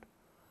jumped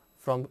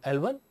from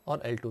L1 or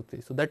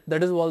L23. So,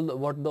 that is all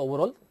what the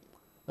overall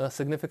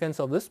significance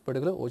of this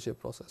particular Auger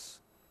process.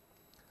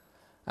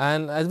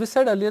 And as we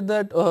said earlier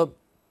that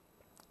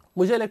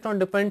Auger electron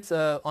depends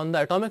on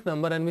the atomic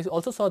number, and we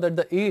also saw that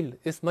the yield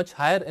is much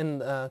higher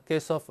in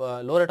case of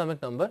lower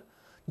atomic number,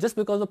 just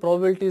because the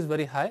probability is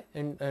very high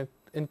in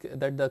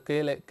that the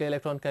K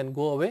electron can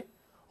go away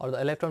or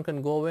the electron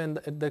can go away and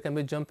there can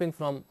be jumping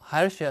from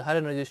higher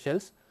energy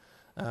shells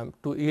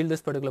to yield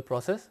this particular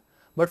process.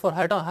 But for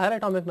higher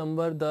atomic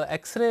number, the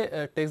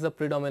X-ray takes the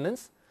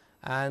predominance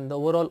and the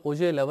overall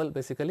Auger level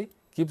basically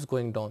keeps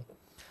going down.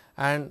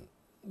 And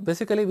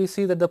basically we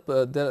see that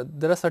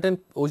there are certain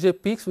Auger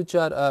peaks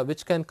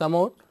which can come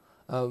out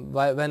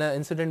when an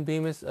incident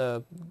beam is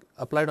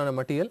applied on a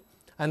material,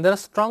 and there are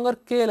stronger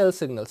KLL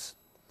signals.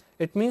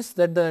 It means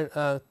that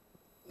the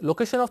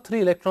location of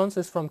 3 electrons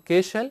is from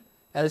K shell,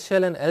 L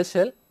shell and L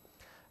shell,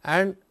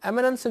 and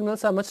MNN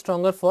signals are much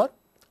stronger for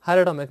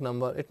higher atomic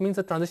number. It means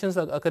the transitions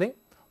are occurring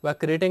by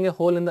creating a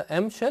hole in the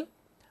M shell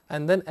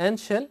and then N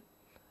shell,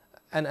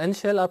 and N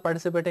shell are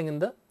participating in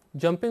the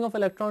jumping of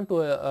electron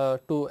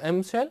to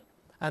M shell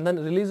and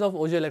then release of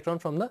Auger electron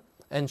from the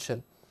N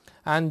shell.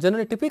 And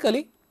generally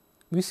typically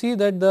we see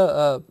that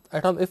the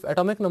if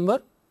atomic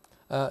number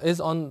is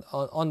on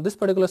this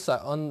particular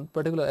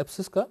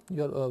axis curve,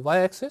 your y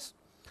axis,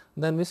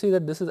 then we see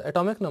that this is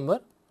atomic number,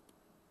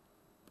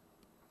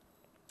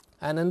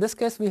 and in this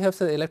case we have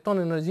say electron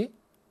energy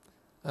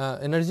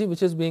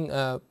which is being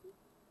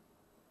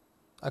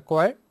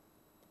acquired,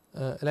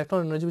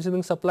 electron energy which is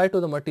being supplied to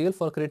the material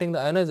for creating the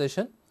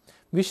ionization.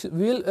 We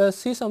will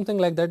see something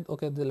like that.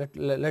 Okay,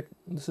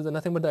 this is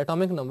nothing but the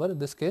atomic number in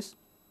this case,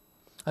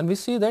 and we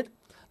see that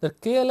the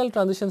KLL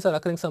transitions are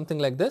occurring something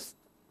like this,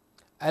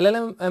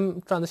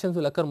 LLM transitions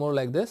will occur more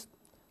like this,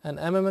 and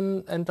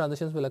MMN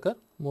transitions will occur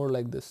more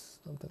like this,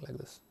 something like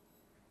this.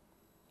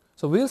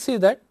 So, we will see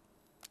that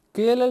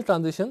KLL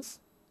transitions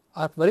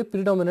are very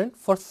predominant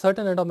for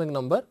certain atomic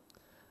number,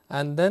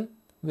 and then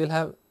we will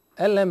have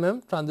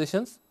LMM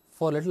transitions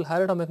for little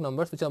higher atomic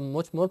numbers which are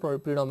much more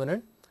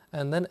predominant,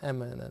 and then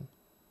MNN.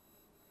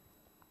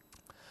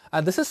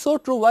 And this is so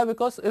true. Why?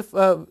 Because if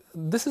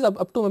this is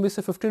up to maybe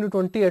say 15 to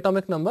 20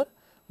 atomic number,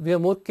 we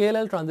have more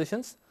KLL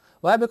transitions.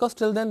 Why? Because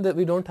till then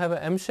we do not have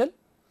a M shell,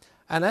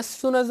 and as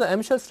soon as the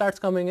M shell starts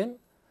coming in,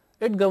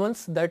 it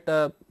governs that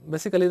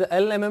basically the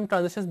LMM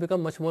transitions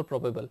become much more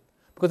probable,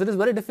 because it is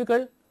very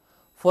difficult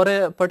for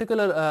a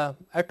particular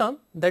atom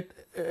that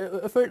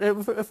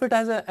if it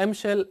has a M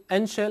shell,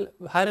 N shell,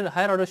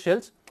 higher order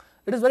shells,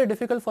 it is very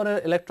difficult for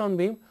an electron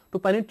beam to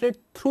penetrate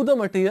through the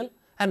material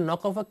and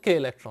knock off a K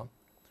electron,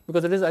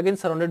 because it is again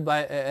surrounded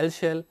by a L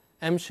shell,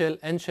 M shell,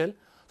 N shell.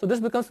 So, this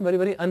becomes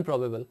very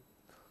improbable.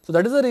 So,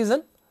 that is the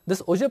reason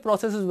this Auger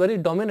process is very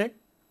dominant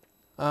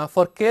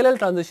for KLL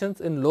transitions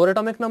in lower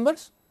atomic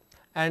numbers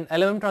and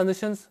LMM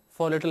transitions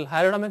for little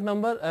higher atomic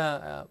number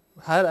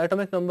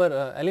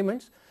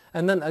elements,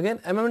 and then again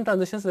MMN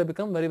transitions they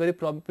become very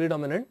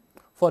predominant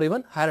for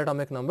even higher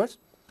atomic numbers.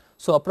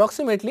 So,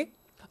 approximately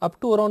up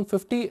to around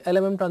 50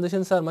 LMM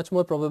transitions are much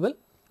more probable,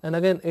 and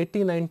again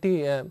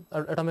 80-90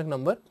 atomic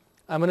number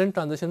MNN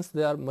transitions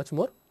they are much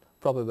more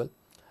probable.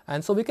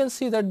 And so, we can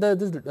see that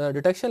this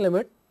detection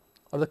limit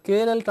or the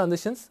KLL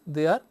transitions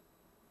they are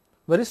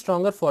very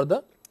stronger for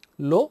the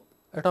low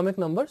atomic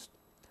numbers,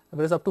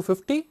 whereas up to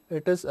 50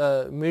 it is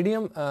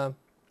medium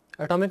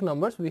atomic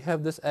numbers we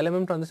have this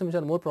LMM transition which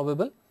are more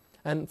probable,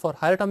 and for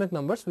higher atomic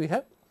numbers we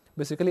have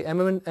basically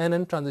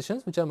MMN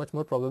transitions which are much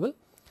more probable,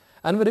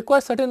 and we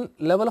require certain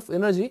level of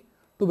energy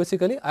to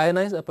basically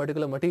ionize a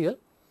particular material,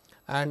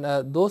 and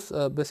those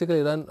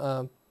basically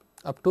run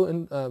up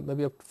to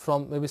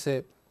maybe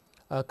say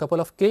a couple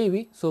of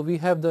keV. So, we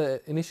have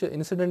the initial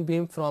incident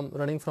beam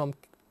running from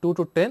 2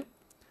 to 10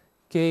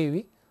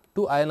 keV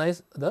to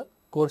ionize the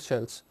core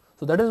shells.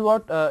 So, that is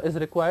what is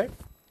required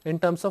in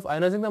terms of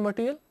ionizing the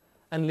material,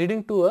 and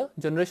leading to a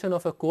generation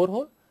of a core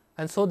hole,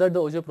 and so that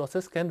the Auger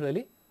process can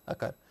really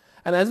occur.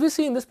 And as we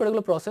see in this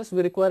particular process,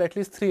 we require at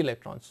least 3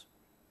 electrons,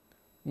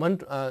 one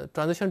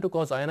transition to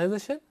cause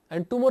ionization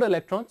and 2 more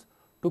electrons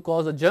to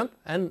cause a jump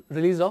and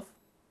release of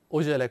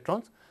Auger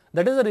electrons.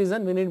 That is the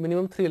reason we need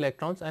minimum 3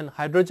 electrons, and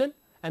hydrogen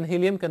and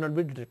helium cannot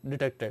be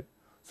detected.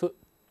 So,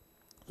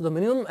 the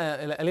minimum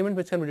element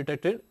which can be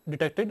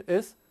detected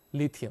is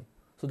lithium.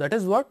 So, that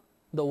is what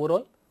the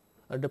overall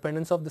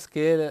dependence of this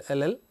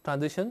KLL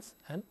transitions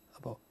and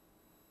above.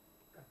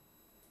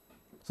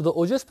 So, the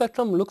Auger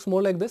spectrum looks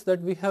more like this,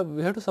 that we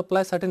have to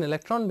supply certain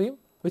electron beam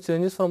which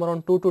ranges from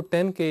around 2 to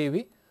 10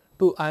 keV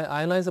to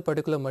ionize a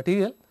particular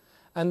material,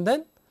 and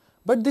then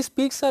but these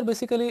peaks are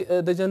basically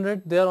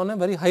they are on a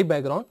very high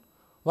background.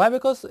 Why?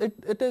 Because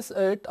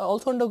it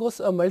also undergoes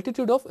a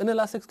multitude of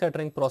inelastic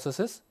scattering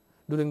processes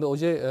during the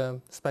Auger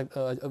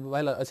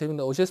while achieving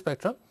the Auger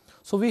spectrum.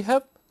 So, we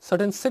have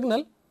certain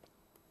signal,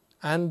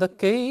 and the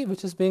Ke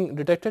which is being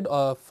detected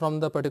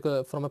from a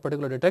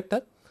particular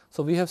detector.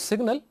 So, we have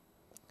signal,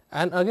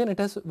 and again it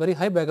has very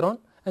high background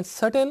and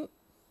certain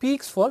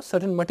peaks for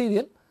certain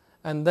material,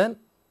 and then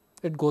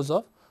it goes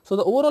off. So,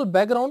 the overall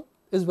background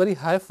is very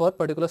high for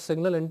particular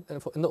signal in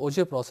the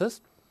Auger process.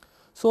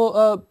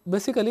 So,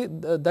 basically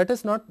that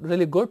is not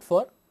really good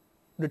for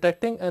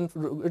detecting, and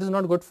it is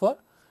not good for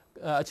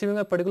achieving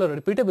a particular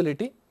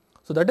repeatability.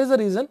 So, that is the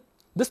reason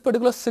this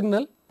particular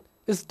signal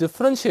is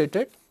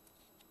differentiated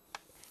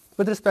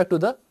with respect to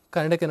the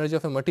kinetic energy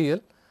of a material,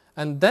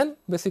 and then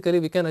basically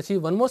we can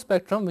achieve one more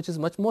spectrum which is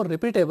much more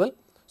repeatable.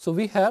 So,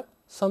 we have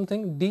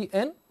something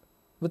dN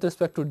with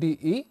respect to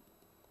dE,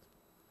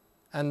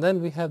 and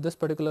then we have this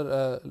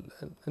particular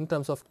in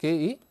terms of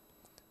Ke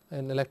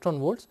in electron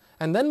volts,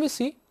 and then we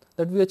see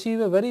that we achieve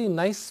a very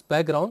nice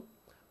background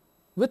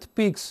with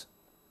peaks,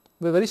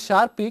 with very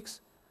sharp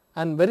peaks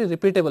and very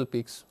repeatable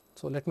peaks.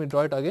 So, let me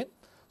draw it again.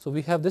 So,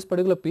 we have this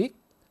particular peak,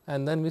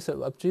 and then we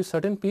achieve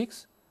certain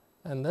peaks,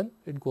 and then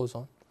it goes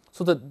on.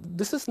 So,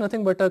 this is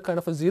nothing but a kind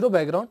of a zero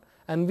background,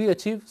 and we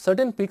achieve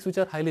certain peaks which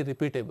are highly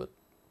repeatable.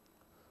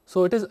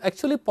 So, it is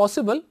actually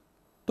possible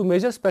to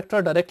measure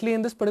spectra directly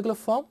in this particular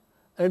form,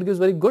 and it gives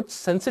very good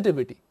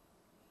sensitivity,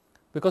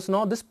 because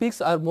now these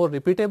peaks are more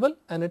repeatable,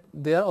 and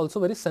they are also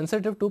very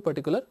sensitive to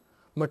particular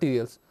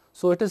materials.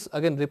 So, it is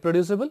again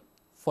reproducible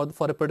for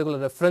a particular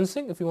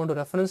referencing. If you want to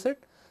reference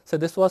it, say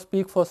this was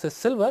peak for say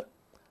silver,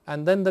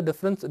 and then the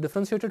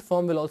differentiated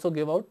form will also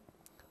give out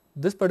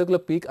this particular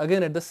peak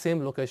again at the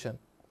same location,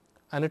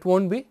 and it will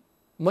not be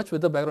much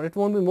with the background, it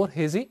will not be more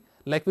hazy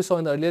like we saw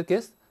in the earlier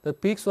case. The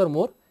peaks were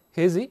more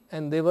hazy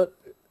and they were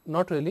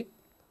not really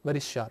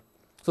very sharp.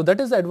 So,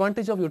 that is the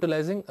advantage of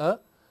utilizing a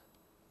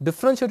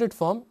differentiated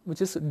form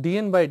which is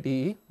dN by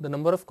dE, the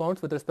number of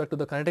counts with respect to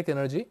the kinetic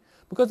energy,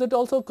 because it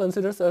also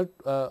considers a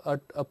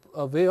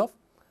way of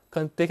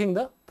taking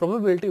the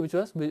probability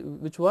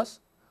which was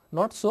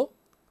not so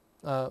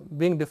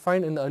being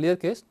defined in the earlier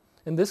case.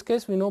 In this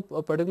case, we know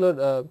a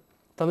particular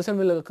transition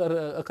will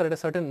occur at a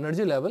certain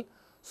energy level.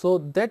 So,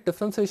 that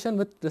differentiation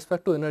with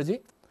respect to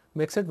energy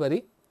makes it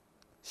very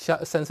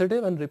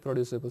sensitive and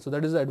reproducible. So,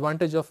 that is the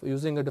advantage of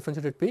using a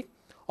differentiated peak.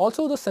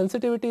 Also, the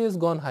sensitivity is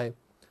gone high,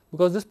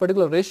 because this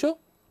particular ratio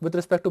with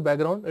respect to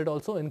background, it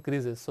also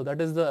increases. So, that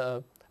is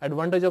the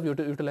advantage of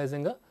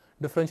utilizing a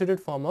differentiated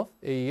form of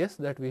AES,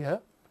 that we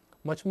have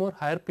much more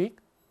higher peak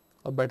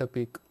or better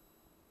peak.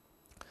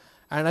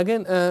 And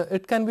again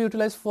it can be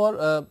utilized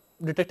for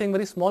detecting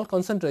very small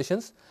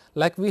concentrations,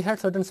 like we had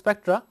certain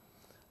spectra,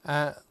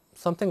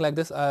 something like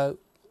this.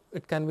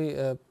 It can be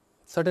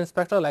certain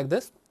spectra like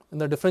this in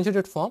the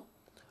differentiated form.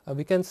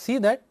 We can see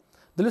that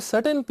there is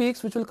certain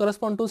peaks which will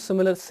correspond to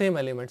same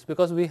elements,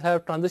 because we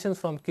have transitions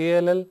from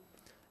KLL,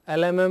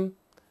 LMM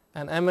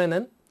and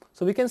MNN.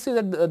 So, we can see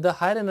that the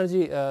higher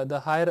energy, the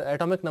higher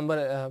atomic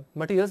number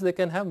materials, they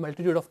can have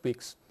multitude of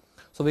peaks.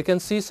 So, we can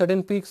see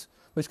certain peaks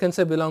which can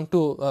say belong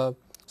to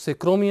say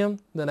chromium,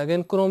 then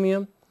again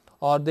chromium,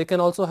 or they can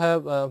also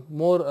have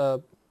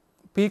more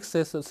peaks,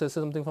 say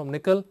something from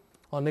nickel,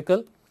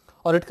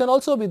 or it can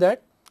also be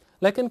that,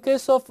 like in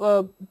case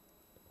of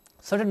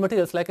certain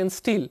materials like in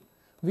steel,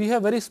 we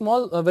have very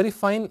small very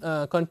fine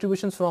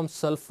contributions from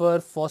sulfur,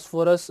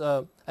 phosphorus,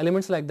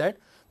 elements like that,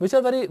 which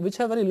have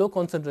very low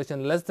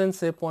concentration, less than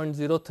say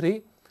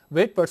 0.03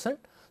 weight percent.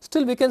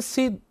 Still we can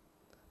see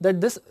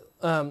that this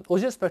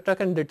Auger spectra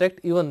can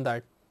detect even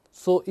that.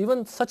 So,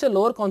 even such a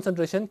lower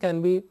concentration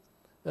can be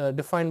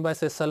defined by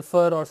say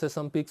sulfur or say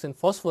some peaks in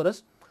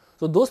phosphorus.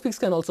 So, those peaks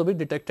can also be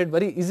detected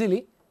very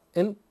easily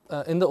in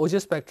the Auger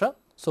spectra.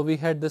 So, we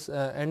had this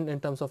end in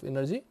terms of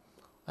energy,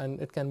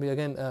 and it can be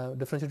again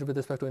differentiated with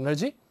respect to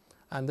energy,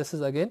 and this is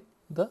again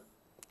the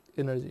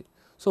energy.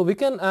 So, we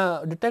can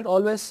detect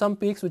always some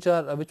peaks which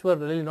were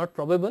really not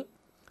probable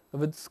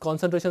with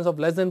concentrations of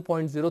less than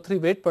 0.03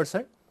 weight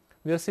percent.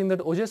 We are seeing that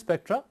Auger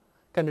spectra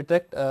can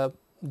detect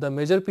the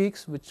major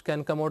peaks which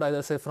can come out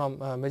either say from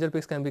major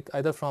peaks can be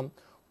either from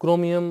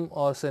chromium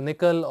or say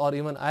nickel or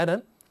even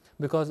iron,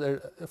 because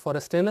for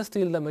a stainless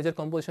steel the major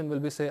composition will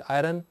be say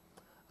iron,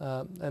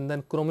 and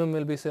then chromium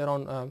will be say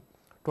around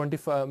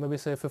 25, maybe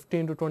say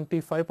 15 to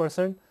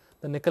 25%.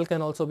 The nickel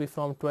can also be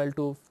from 12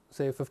 to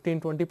say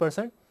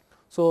 15-20%.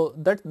 So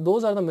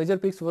those are the major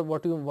peaks for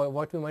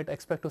what we might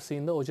expect to see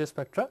in the Auger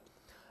spectra.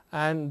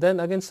 And then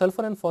again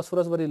sulfur and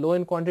phosphorus very low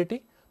in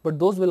quantity, but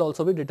those will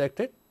also be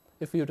detected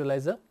if we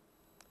utilize the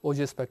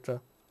Auger spectra.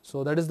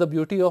 So that is the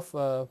beauty of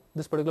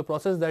this particular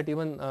process, that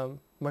even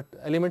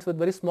elements with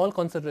very small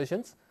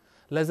concentrations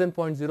less than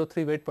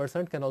 0.03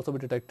 weight% can also be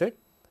detected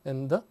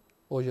in the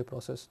Auger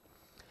process.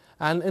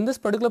 And in this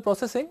particular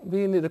processing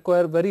we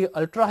require very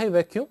ultra high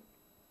vacuum.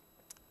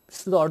 This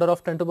is the order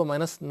of 10 to the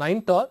minus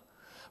 9 torr.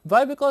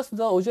 Why? Because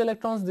the Auger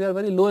electrons, they are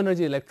very low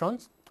energy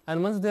electrons,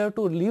 and once they have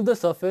to leave the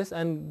surface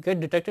and get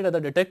detected at the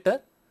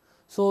detector,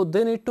 so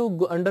they need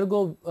to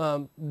undergo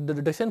the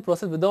detection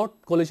process without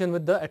collision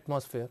with the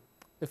atmosphere.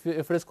 If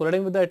it is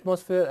colliding with the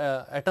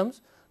atmosphere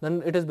atoms,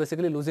 then it is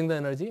basically losing the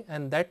energy,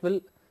 and that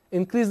will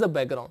increase the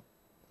background.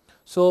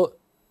 So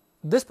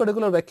this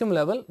particular vacuum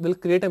level will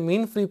create a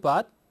mean free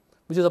path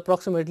which is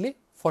approximately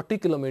 40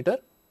 km,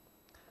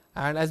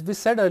 and as we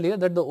said earlier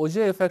that the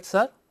Auger effects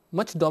are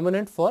much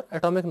dominant for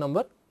atomic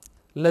number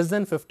less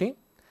than 15,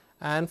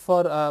 and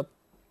for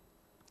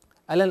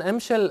L and M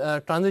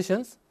shell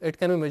transitions it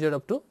can be measured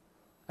up to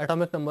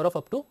atomic number of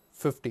up to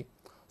 50.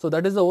 So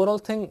that is the overall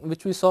thing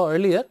which we saw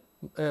earlier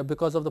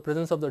because of the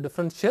presence of the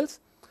different shells,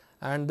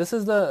 and this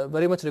is the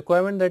very much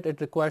requirement that it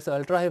requires a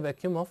ultra high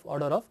vacuum of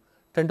order of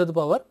 10 to the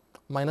power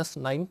minus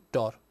 9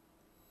 torr.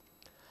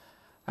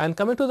 And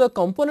coming to the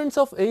components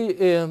of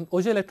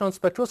Auger electron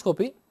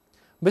spectroscopy,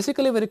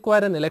 basically we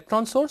require an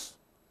electron source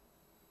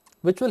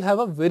which will have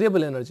a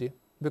variable energy,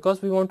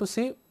 because we want to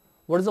see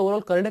what is the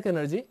overall kinetic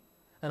energy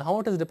and how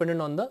it is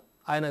dependent on the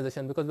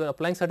ionization, because we are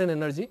applying certain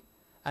energy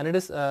and it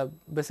is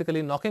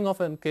basically knocking off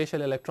an K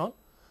shell electron.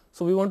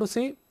 So we want to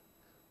see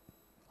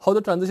how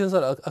the transitions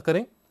are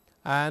occurring,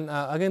 and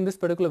again this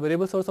particular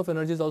variable source of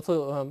energy is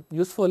also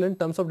useful in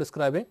terms of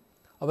describing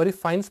a very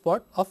fine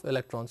spot of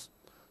electrons.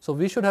 So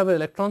we should have an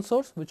electron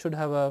source which should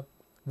have a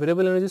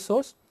variable energy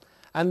source,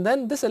 and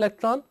then this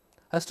electron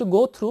has to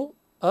go through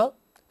a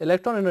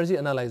electron energy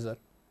analyzer,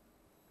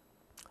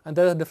 and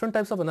there are different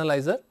types of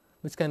analyzer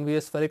which can be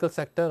a spherical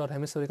sector or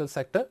hemispherical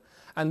sector,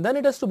 and then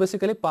it has to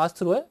basically pass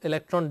through a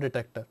electron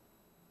detector.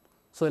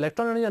 So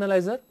electron energy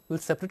analyzer will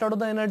separate out of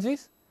the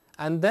energies,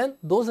 and then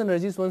those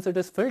energies, once it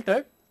is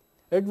filtered,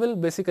 it will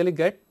basically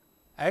get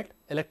at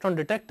electron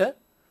detector,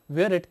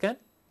 where it can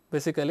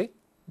basically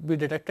be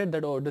detected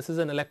that, oh, this is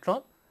an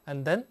electron,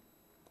 and then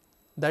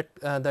that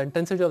the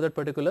intensity of that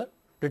particular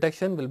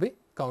detection will be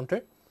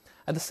counted.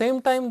 At the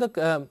same time,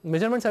 the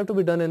measurements have to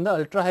be done in the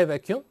ultra high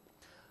vacuum,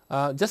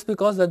 just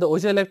because that the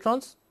Auger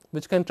electrons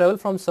which can travel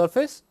from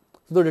surface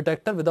to the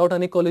detector without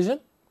any collision,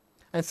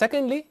 and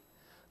secondly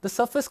the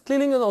surface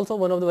cleaning is also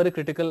one of the very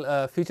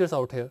critical features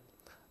out here,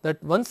 that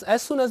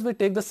as soon as we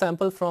take the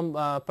sample from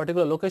a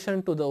particular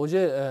location to the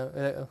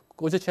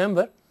Auger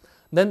chamber,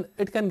 then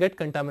it can get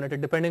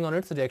contaminated depending on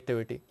its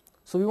reactivity.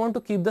 So we want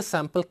to keep the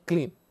sample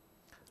clean,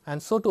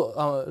 and so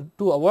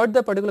to avoid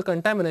the particular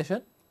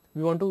contamination,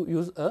 we want to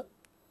use a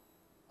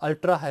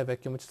ultra high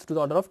vacuum, which is to the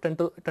order of 10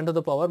 to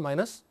the power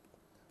minus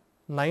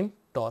 9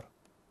 torr.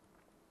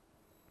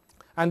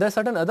 And there are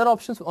certain other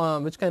options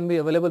which can be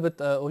available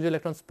with Auger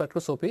electron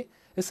spectroscopy,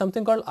 is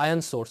something called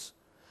ion source.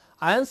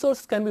 Ion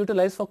source can be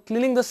utilized for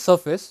cleaning the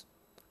surface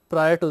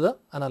prior to the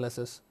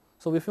analysis.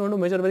 So if you want to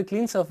measure a very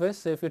clean surface,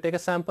 say if you take a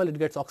sample, it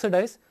gets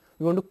oxidized,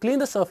 we want to clean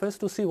the surface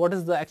to see what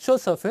is the actual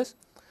surface,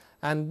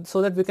 and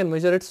so that we can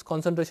measure its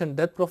concentration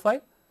depth profile,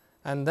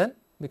 and then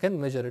we can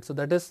measure it. So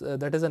that is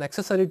an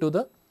accessory to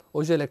the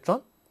Auger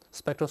electron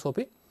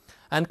spectroscopy.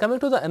 And coming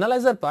to the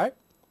analyzer part,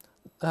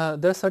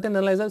 there are certain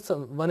analyzers.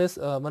 One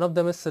of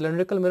them is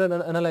cylindrical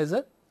mirror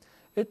analyzer.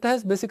 It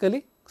has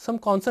basically some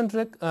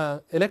concentric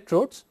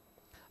electrodes,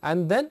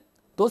 and then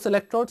those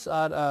electrodes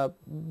are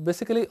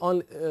basically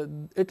on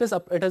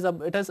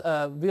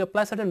we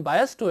apply certain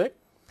bias to it,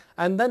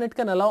 and then it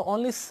can allow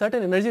only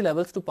certain energy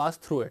levels to pass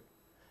through it.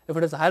 If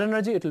it is higher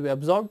energy, it will be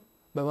absorbed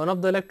by one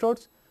of the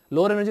electrodes.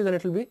 Lower energy, then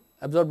it will be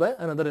absorbed by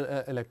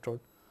another electrode,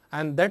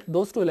 and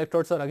those two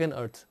electrodes are again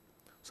earths.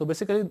 So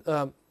basically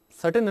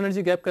certain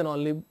energy gap can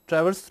only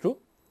traverse through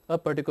a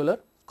particular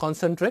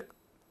concentric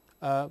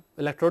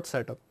electrode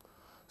setup.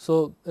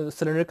 So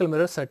cylindrical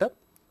mirror setup.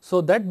 So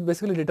that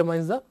basically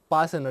determines the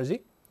pass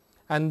energy,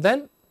 and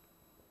then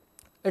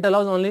it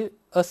allows only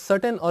a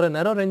certain or a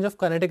narrow range of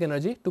kinetic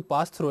energy to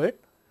pass through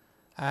it.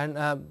 And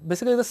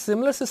basically the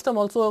similar system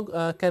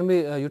also can be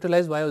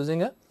utilized by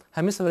using a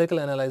hemispherical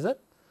analyzer.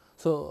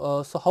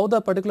 So how the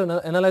particular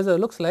analyzer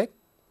looks like,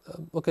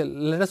 okay,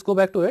 let us go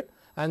back to it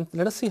and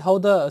let us see how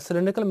the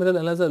cylindrical mirror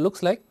analyzer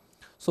looks like.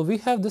 So we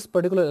have this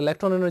particular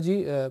electron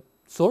energy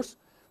source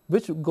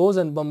which goes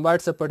and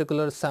bombards a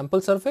particular sample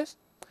surface,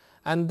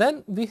 and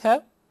then we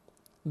have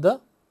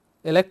the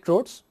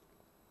electrodes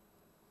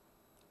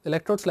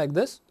like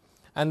this,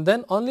 and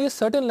then only a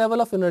certain level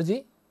of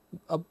energy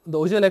the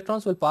Auger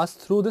electrons will pass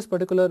through this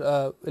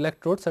particular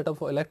electrode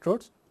setup of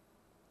electrodes,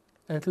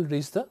 and it will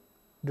reach the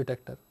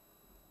detector.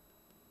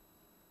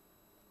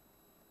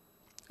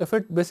 if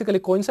it basically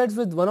coincides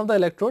with one of the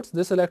electrodes,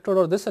 this electrode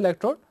or this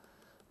electrode,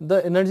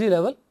 the energy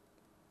level,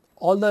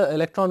 all the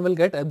electron will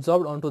get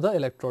absorbed onto the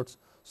electrodes.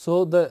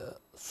 So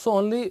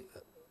only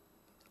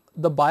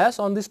the bias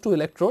on these two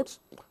electrodes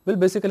will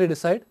basically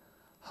decide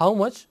how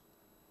much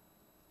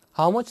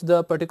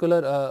the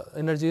particular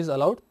energy is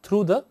allowed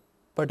through the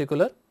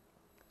particular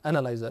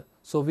analyzer.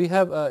 So we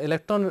have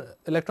electron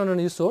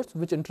energy source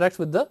which interacts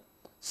with the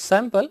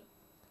sample,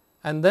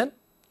 and then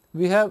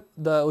we have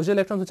the Auger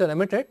electrons which are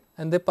emitted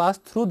and they pass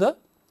through the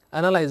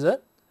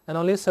analyzer, and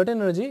only a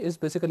certain energy is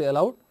basically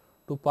allowed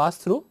to pass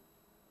through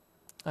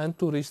and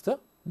to reach the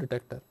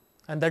detector,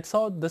 and that is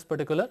how this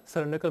particular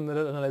cylindrical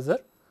mirror analyzer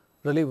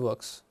really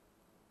works.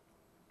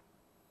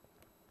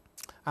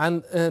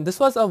 And this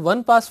was a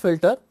one pass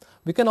filter.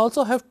 We can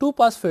also have two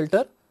pass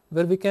filter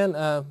where we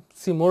can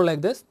see more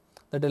like this,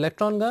 that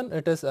electron gun,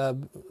 it is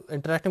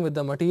interacting with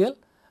the material,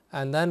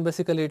 and then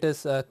basically it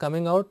is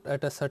coming out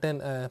at a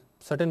certain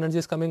energy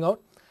is coming out.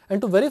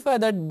 And to verify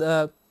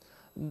that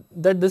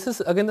that this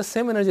is again the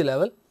same energy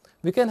level,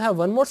 we can have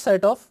one more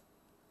set of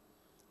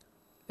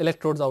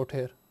electrodes out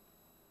here.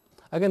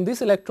 Again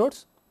these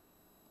electrodes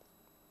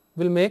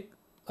will make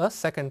a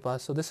second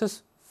pass. So this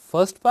is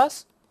first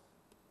pass,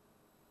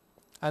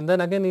 and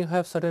then again you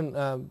have certain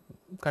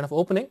kind of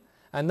opening,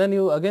 and then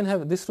you again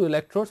have these two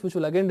electrodes which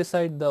will again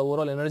decide the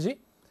overall energy,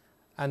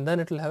 and then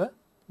it will have a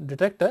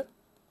detector.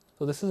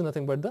 So this is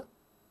nothing but the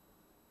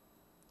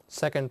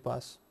second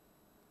pass.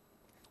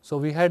 So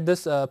we had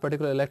this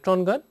particular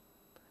electron gun,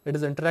 it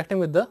is interacting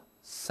with the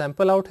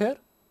sample out here,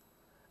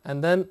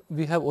 and then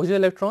we have Auger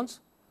electrons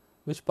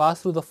which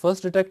pass through the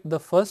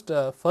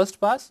first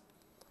pass,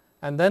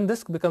 and then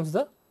this becomes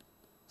the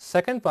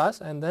second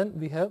pass, and then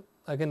we have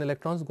again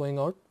electrons going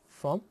out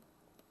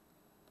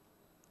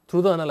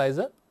through the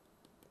analyzer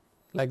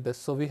like this.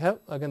 So we have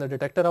again the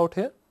detector out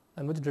here,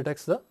 and which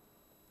detects the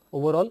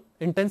overall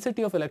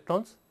intensity of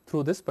electrons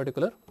through this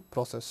particular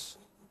process.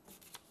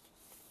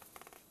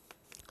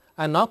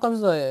 And now comes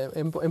the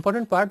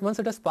important part. Once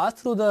it has passed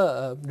through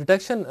the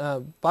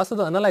passed through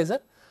the analyzer,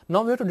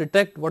 now we have to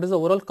detect what is the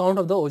overall count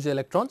of the Auger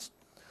electrons.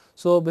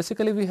 So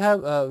basically we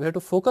have to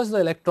focus the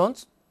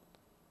electrons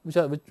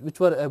which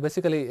were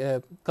basically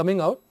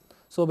coming out.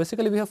 So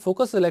basically we have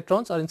focused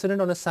electrons are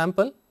incident on a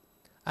sample,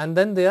 and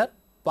then they are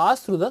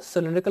passed through the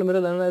cylindrical mirror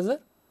analyzer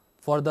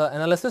for the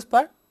analysis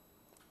part,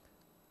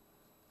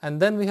 and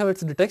then we have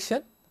its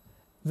detection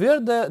where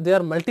they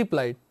are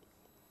multiplied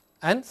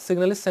and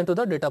signal is sent to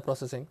the data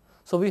processing.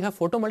 So we have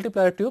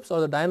photomultiplier tubes or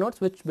the diodes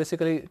which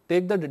basically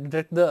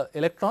detect the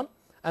electron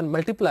and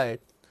multiply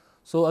it.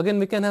 So again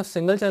we can have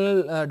single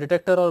channel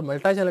detector or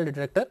multi-channel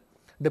detector,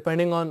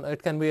 depending on,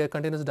 it can be a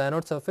continuous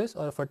diode surface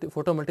or a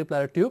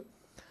photomultiplier tube,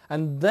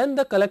 and then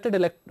the collected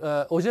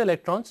Auger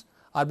electrons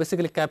are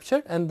basically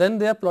captured, and then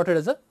they are plotted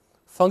as a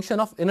function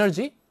of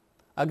energy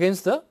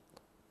against the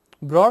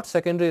broad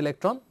secondary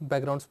electron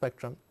background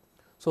spectrum.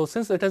 So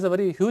since it has a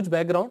very huge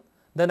background,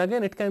 then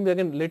again it can be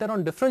again later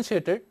on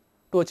differentiated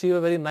to achieve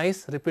a very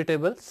nice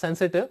repeatable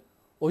sensitive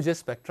Auger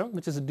spectrum,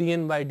 which is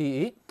dN by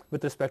dE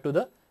with respect to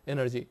the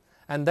energy.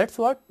 And that is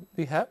what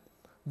we have.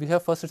 We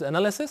have first its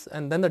analysis,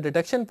 and then the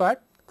detection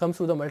part comes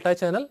through the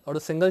multi-channel or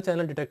the single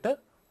channel detector,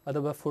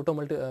 either by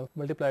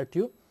photomultiplier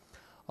tube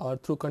or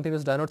through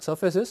continuous diode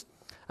surfaces.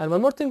 And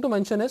one more thing to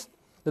mention is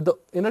that the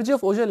energy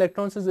of Auger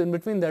electrons is in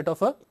between that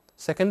of a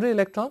secondary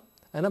electron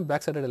and a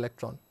backsided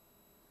electron.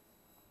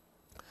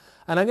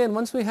 And again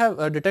once we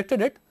have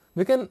detected it,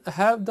 we can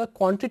have the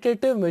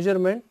quantitative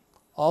measurement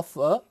of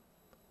a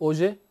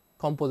Auger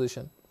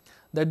composition,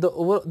 that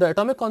the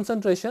atomic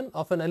concentration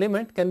of an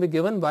element can be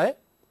given by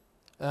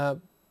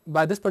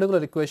this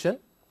particular equation,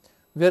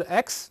 where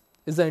X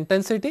is the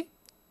intensity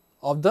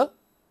of the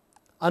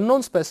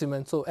unknown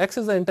specimen. So X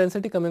is the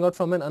intensity coming out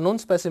from an unknown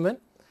specimen,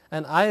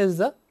 and I is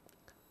the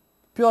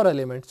pure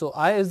element. So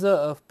I is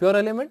the pure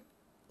element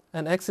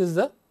and X is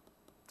the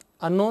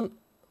unknown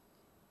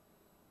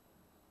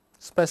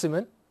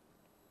specimen,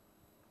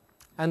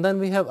 and then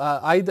we have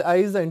I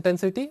is the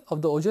intensity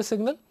of the Auger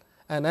signal,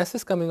 and S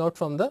is coming out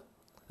from the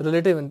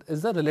relative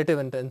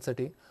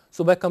intensity.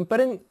 So by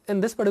comparing in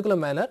this particular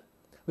manner,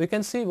 we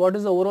can see what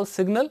is the overall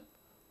signal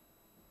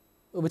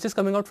which is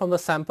coming out from the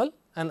sample,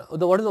 and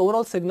what is the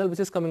overall signal which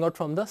is coming out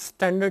from the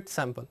standard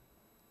sample.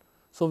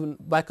 So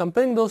by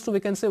comparing those two, we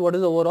can say what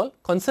is the overall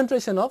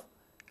concentration of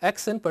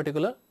X in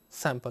particular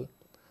sample.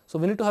 So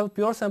we need to have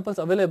pure samples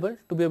available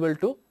to be able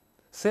to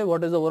say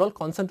what is the overall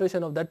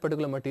concentration of that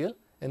particular material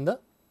in the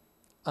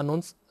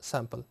unknown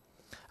sample.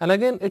 And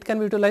again it can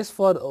be utilized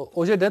for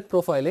Auger depth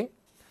profiling,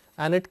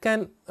 and it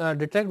can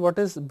detect what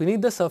is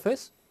beneath the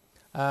surface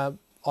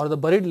or the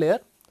buried layer,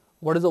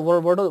 what are the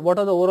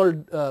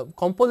overall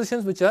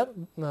compositions which are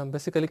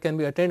basically can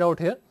be attained out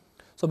here.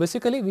 So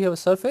basically we have a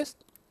surface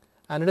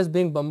and it is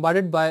being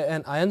bombarded by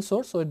an ion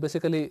source, so it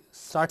basically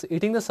starts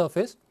eating the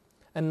surface,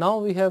 and now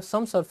we have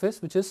some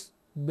surface which is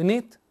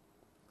beneath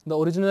the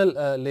original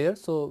layer.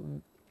 So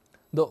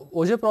the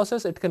Auger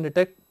process, it can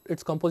detect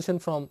its composition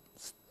from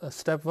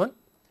step 1,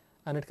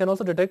 and it can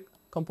also detect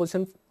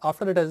composition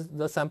after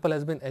the sample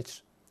has been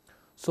etched.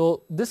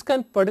 So, this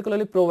can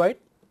particularly provide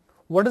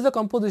what is the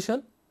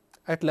composition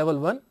at level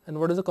 1 and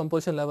what is the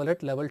composition level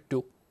at level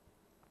 2.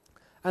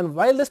 And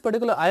while this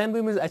particular ion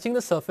beam is etching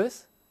the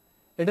surface,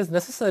 it is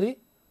necessary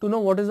to know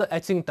what is the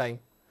etching time,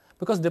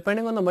 because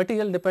depending on the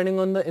material, depending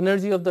on the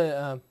energy of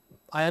the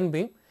ion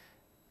beam,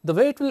 the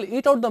way it will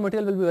eat out the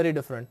material will be very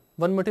different.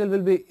 One material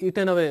will be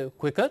eaten away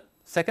quicker,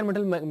 second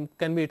material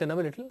can be eaten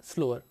away a little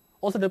slower.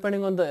 Also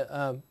depending on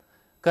the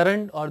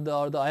current or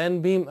the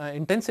ion beam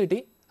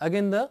intensity,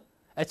 again the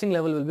etching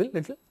level will be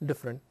little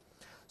different.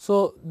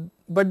 So,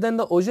 but then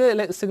the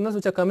Auger signals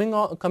which are coming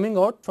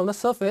out from the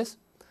surface,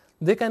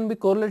 they can be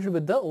correlated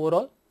with the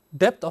overall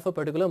depth of a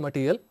particular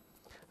material,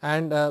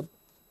 and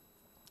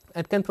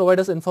it can provide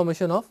us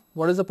information of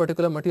what is the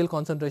particular material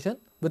concentration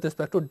with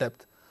respect to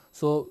depth.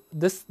 So,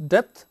 this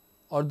depth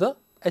or the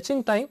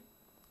etching time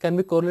can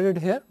be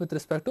correlated here with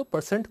respect to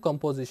percent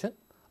composition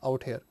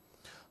out here.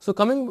 So,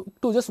 coming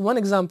to just one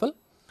example.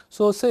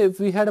 So, say if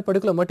we had a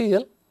particular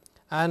material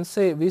and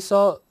say we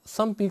saw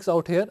some peaks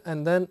out here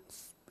and then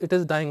it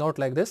is dying out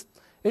like this,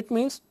 it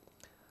means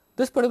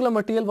this particular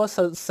material was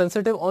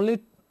sensitive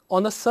only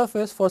on the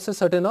surface for say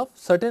certain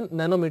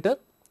nanometer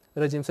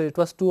regime. So, it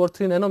was 2 or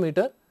 3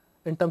 nanometer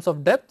in terms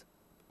of depth,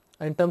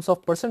 in terms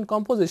of percent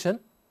composition.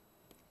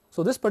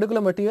 So, this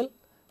particular material,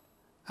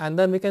 and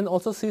then we can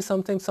also see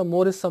something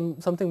more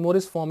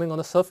is forming on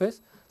the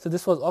surface. So,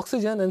 this was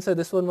oxygen and say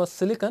this one was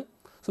silicon.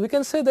 So, we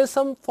can say there is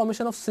some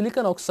formation of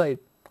silicon oxide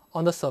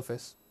on the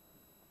surface.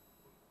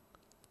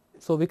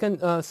 So, we can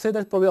say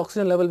that probably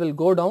oxygen level will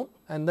go down,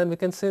 and then we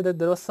can say that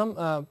there was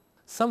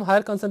some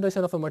higher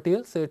concentration of a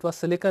material, say it was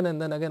silicon and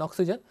then again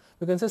oxygen.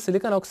 We can say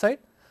silicon oxide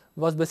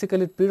was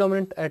basically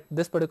predominant at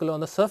this particular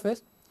on the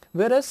surface,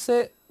 whereas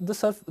say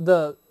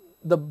the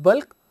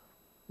bulk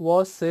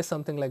was say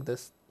something like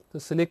this. So,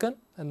 silicon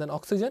and then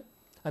oxygen,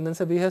 and then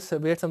say we had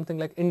something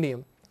like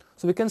indium.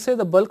 So, we can say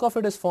the bulk of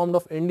it is formed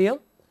of indium,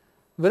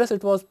 whereas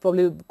it was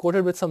probably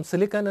coated with some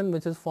silicon and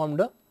which is formed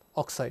a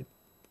oxide.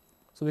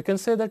 So, we can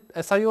say that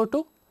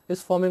SiO2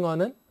 is forming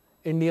on an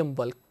indium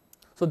bulk.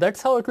 So, that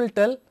is how it will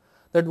tell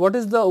that what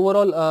is the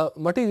overall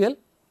material,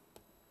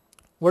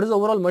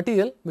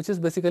 which is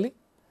basically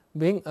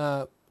being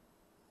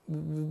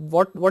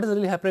what is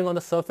really happening on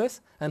the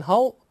surface, and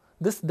how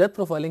this depth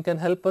profiling can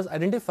help us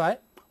identify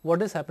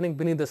what is happening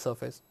beneath the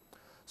surface.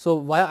 So,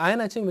 via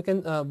ion etching we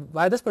can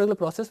via this particular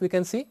process we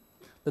can see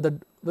that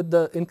with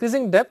the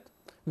increasing depth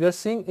we are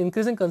seeing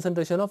increasing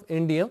concentration of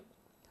indium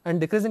and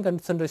decreasing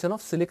concentration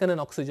of silicon and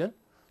oxygen.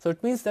 So,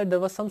 it means that there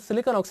was some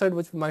silicon oxide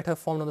which might have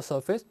formed on the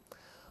surface.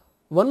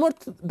 One more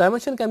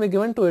dimension can be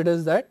given to it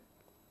is that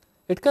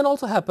it can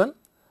also happen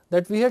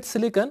that we had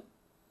silicon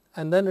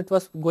and then it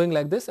was going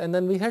like this, and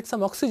then we had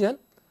some oxygen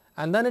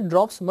and then it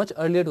drops much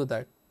earlier to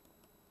that.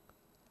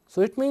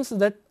 So, it means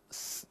that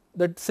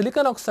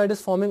silicon oxide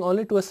is forming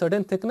only to a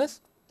certain thickness,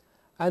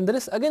 and there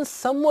is again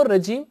some more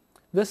regime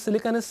where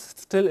silicon is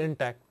still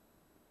intact.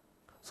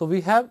 So,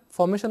 we have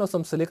formation of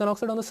some silicon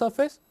oxide on the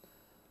surface,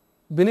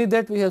 beneath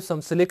that we have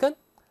some silicon,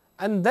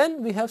 and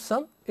then we have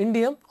some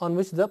indium on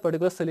which the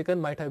particular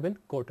silicon might have been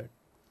coated.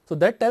 So,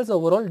 that tells the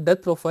overall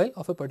depth profile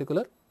of a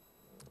particular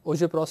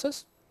Auger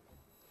process.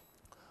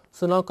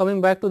 So, now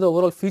coming back to the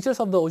overall features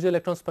of the Auger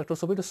electron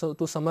spectroscopy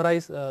to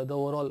summarize the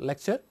overall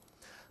lecture,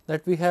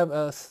 that we have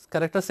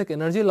characteristic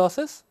energy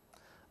losses.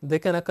 They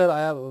can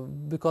occur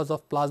because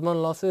of plasma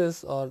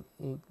losses, or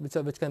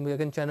which can be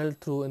again channeled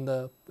through in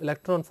the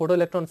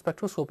photoelectron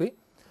spectroscopy.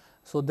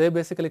 So, they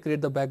basically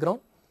create the background,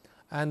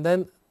 and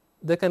then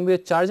there can be a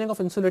charging of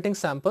insulating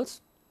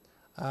samples.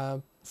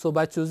 So,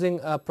 by choosing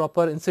a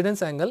proper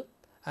incidence angle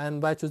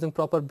and by choosing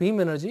proper beam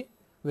energy,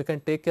 we can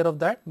take care of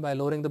that by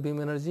lowering the beam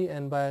energy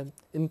and by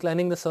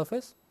inclining the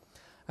surface.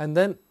 And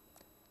then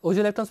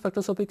Auger electron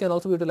spectroscopy can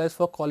also be utilized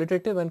for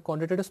qualitative and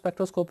quantitative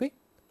spectroscopy.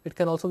 It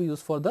can also be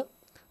used for the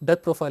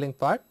depth profiling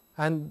part,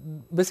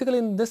 and basically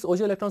in this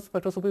Auger electron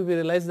spectroscopy we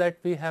realize that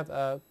we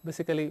have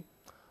basically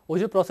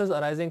Auger process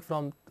arising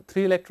from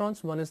 3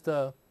 electrons. One is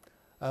the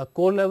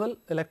core level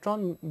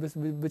electron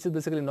which is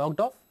basically knocked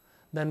off,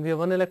 then we have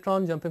 1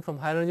 electron jumping from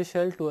higher energy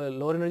shell to a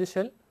lower energy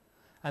shell,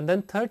 and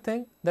then third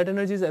thing, that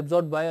energy is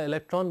absorbed by an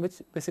electron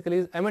which basically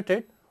is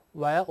emitted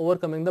via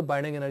overcoming the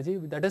binding energy,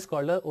 that is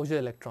called a Auger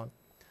electron.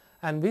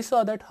 And we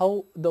saw that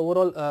how the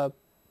overall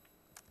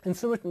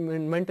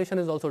instrumentation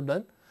is also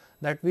done,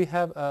 that we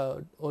have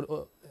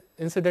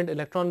incident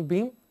electron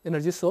beam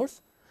energy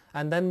source,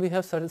 and then we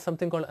have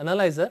something called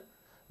analyzer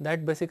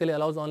that basically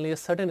allows only a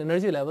certain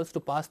energy levels to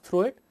pass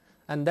through it,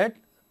 and that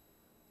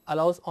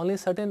allows only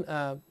certain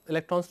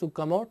electrons to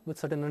come out with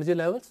certain energy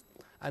levels,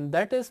 and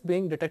that is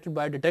being detected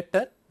by a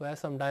detector via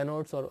some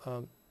diodes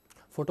or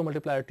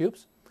photomultiplier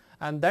tubes,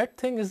 and that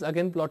thing is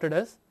again plotted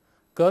as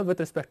curve with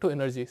respect to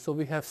energy. So,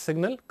 we have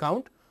signal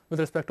count with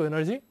respect to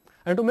energy,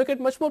 and to make it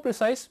much more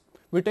precise,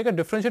 we take a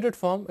differentiated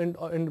form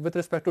with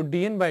respect to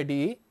dN by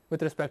dE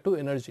with respect to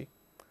energy,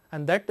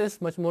 and that is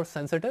much more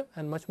sensitive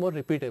and much more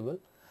repeatable.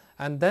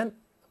 And then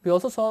we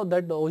also saw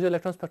that the Auger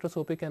electron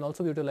spectroscopy can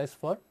also be utilized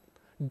for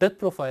depth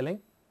profiling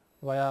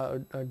via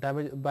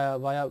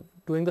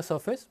to doing the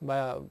surface by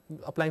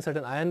applying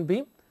certain ion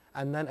beam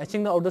and then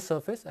etching the outer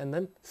surface and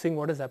then seeing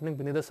what is happening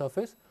beneath the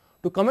surface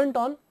to comment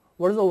on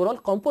what is the overall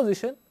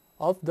composition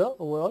of the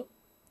overall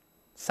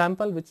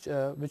sample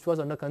which was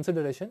under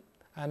consideration,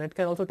 and it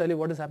can also tell you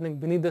what is happening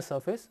beneath the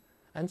surface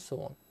and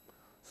so on.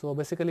 So,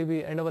 basically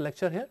we end our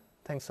lecture here.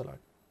 Thanks a lot.